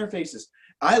look on their faces.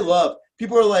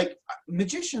 People are like,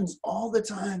 magicians all the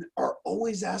time are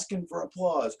always asking for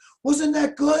applause. Wasn't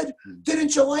that good?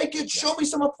 Didn't you like it? Show me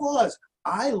some applause.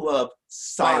 I love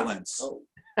silence.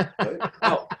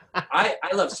 I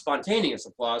love spontaneous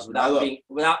applause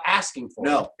without asking for it.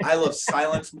 No, I love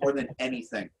silence more than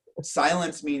anything.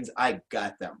 Silence means I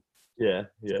got them. Yeah.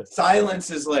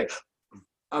 Silence is like,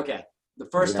 okay. The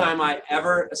first time I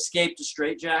ever escaped a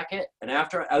straitjacket, and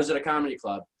after I was at a comedy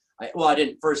club, I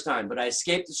didn't first time, but I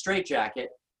escaped the straitjacket,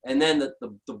 and then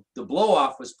the blow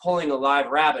off was pulling a live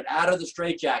rabbit out of the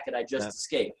straitjacket I just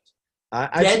escaped.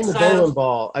 I've seen the bowling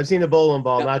ball. I've seen the bowling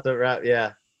ball, not the rabbit.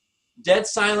 Yeah. Dead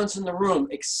silence in the room,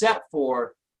 except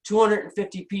for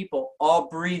 250 people all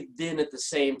breathed in at the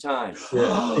same time.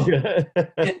 Yeah.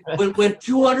 And when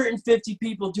 250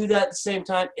 people do that at the same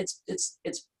time, it's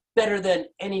better than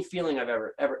any feeling I've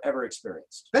ever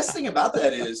experienced. Best thing about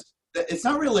that is that it's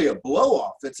not really a blow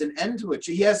off. It's an end to it.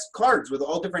 He has cards with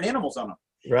all different animals on them.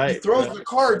 Right. He throws the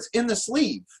cards in the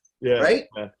sleeve, Yeah. right?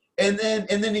 Yeah. And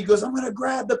then he goes, I'm gonna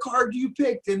grab the card you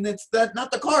picked, and it's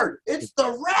not the card, it's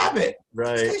the rabbit.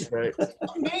 Right. Right.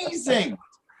 Amazing.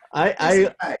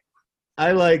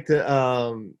 I like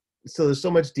to so there's so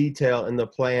much detail in the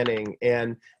planning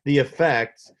and the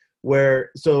effect where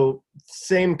so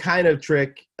same kind of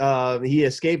trick, he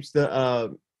escapes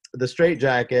the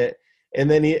straitjacket, and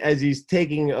then as he's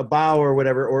taking a bow or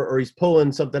whatever, or he's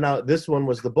pulling something out, this one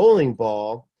was the bowling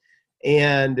ball,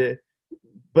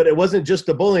 but it wasn't just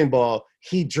a bowling ball.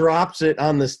 He drops it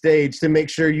on the stage to make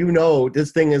sure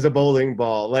this thing is a bowling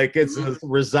ball. Like it's a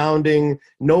resounding,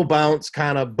 no bounce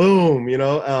kind of boom,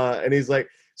 and he's like,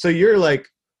 so you're like,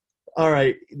 all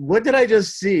right, what did I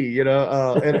just see? And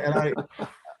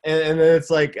then it's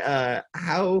like,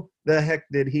 how the heck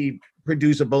did he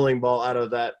produce a bowling ball out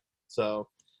of that? So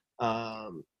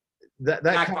that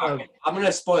Back kind pocket. I'm going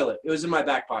to spoil it. It was in my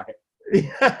back pocket.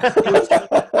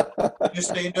 Just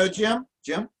so you know, Jim,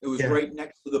 it was Yeah. right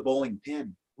next to the bowling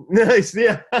pin. Nice,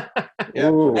 yeah.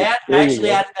 Ooh, I there you actually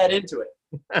go. added that into it.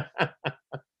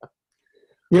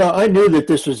 I knew that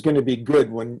this was going to be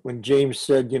good when James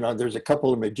said, there's a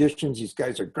couple of magicians. These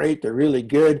guys are great. They're really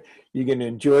good. You're going to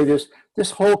enjoy this.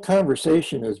 This whole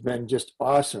conversation has been just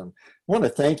awesome. I want to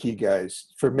thank you guys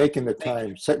for making the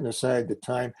time, setting aside the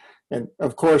time. And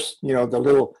of course, the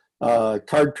little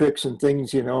card tricks and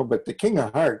things, but the King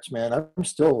of Hearts, man, I'm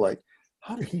still like,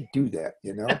 how did he do that?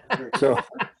 So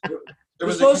It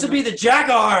was supposed to be the Jack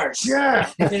of Hearts. Yeah.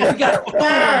 And we got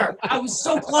it. I was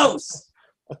so close.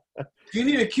 You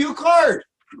need a cue card.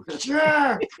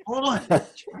 Yeah. Hold on.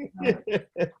 there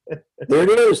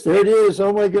it is.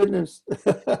 Oh my goodness.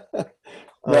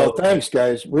 Well, thanks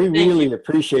guys. We really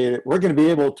appreciate it. We're going to be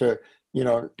able to,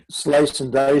 slice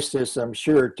and dice this, I'm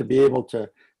sure, to be able to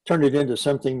turn it into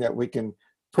something that we can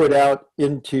put out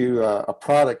into a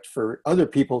product for other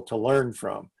people to learn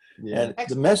from. Yeah. And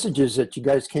the messages that you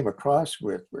guys came across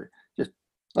with were just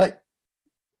like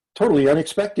totally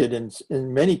unexpected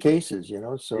in many cases,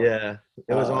 so Yeah,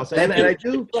 it was awesome. thank And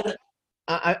you.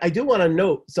 I do want to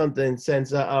note something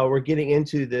since we're getting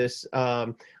into this.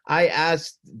 I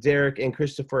asked Derek and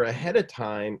Christopher ahead of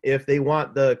time if they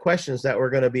want the questions that we're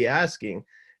going to be asking.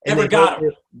 And Never got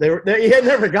them.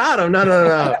 Never got them.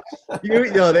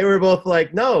 No. They were both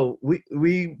like, no,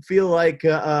 we feel like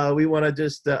we want to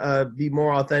just be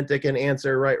more authentic and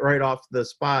answer right off the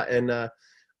spot. And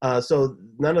so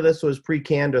none of this was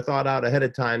pre-canned or thought out ahead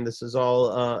of time. This is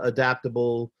all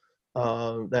adaptable,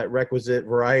 that requisite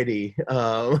variety.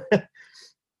 So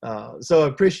I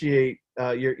appreciate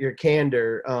your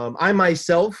candor. I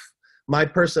myself, my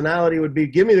personality would be,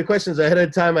 give me the questions ahead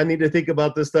of time. I need to think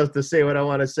about this stuff to say what I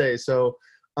want to say. So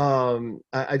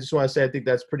I just want to say I think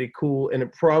that's pretty cool, and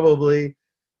it probably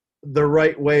the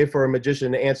right way for a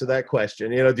magician to answer that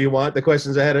question. Do you want the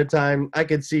questions ahead of time? I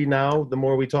can see now, the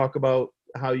more we talk about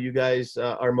how you guys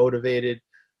are motivated,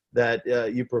 that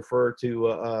you prefer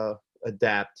to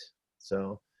adapt.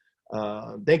 So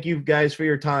thank you guys for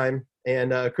your time.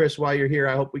 And Chris, while you're here,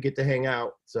 I hope we get to hang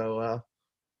out. So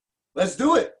Let's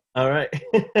do it. all right.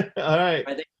 All right.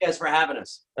 I thank you guys for having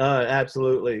us.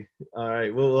 Absolutely. All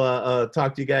right. We'll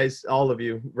talk to you guys, all of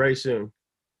you, very soon.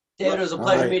 David, it was a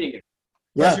pleasure right. meeting you.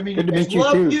 Yeah, Pleasure meeting good to you. meet you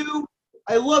Love too. you.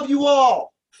 I love you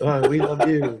all. We love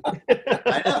you.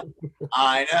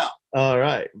 I know. All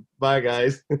right. Bye,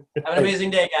 guys. Have an amazing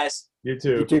day, guys. You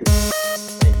too. You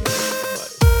too.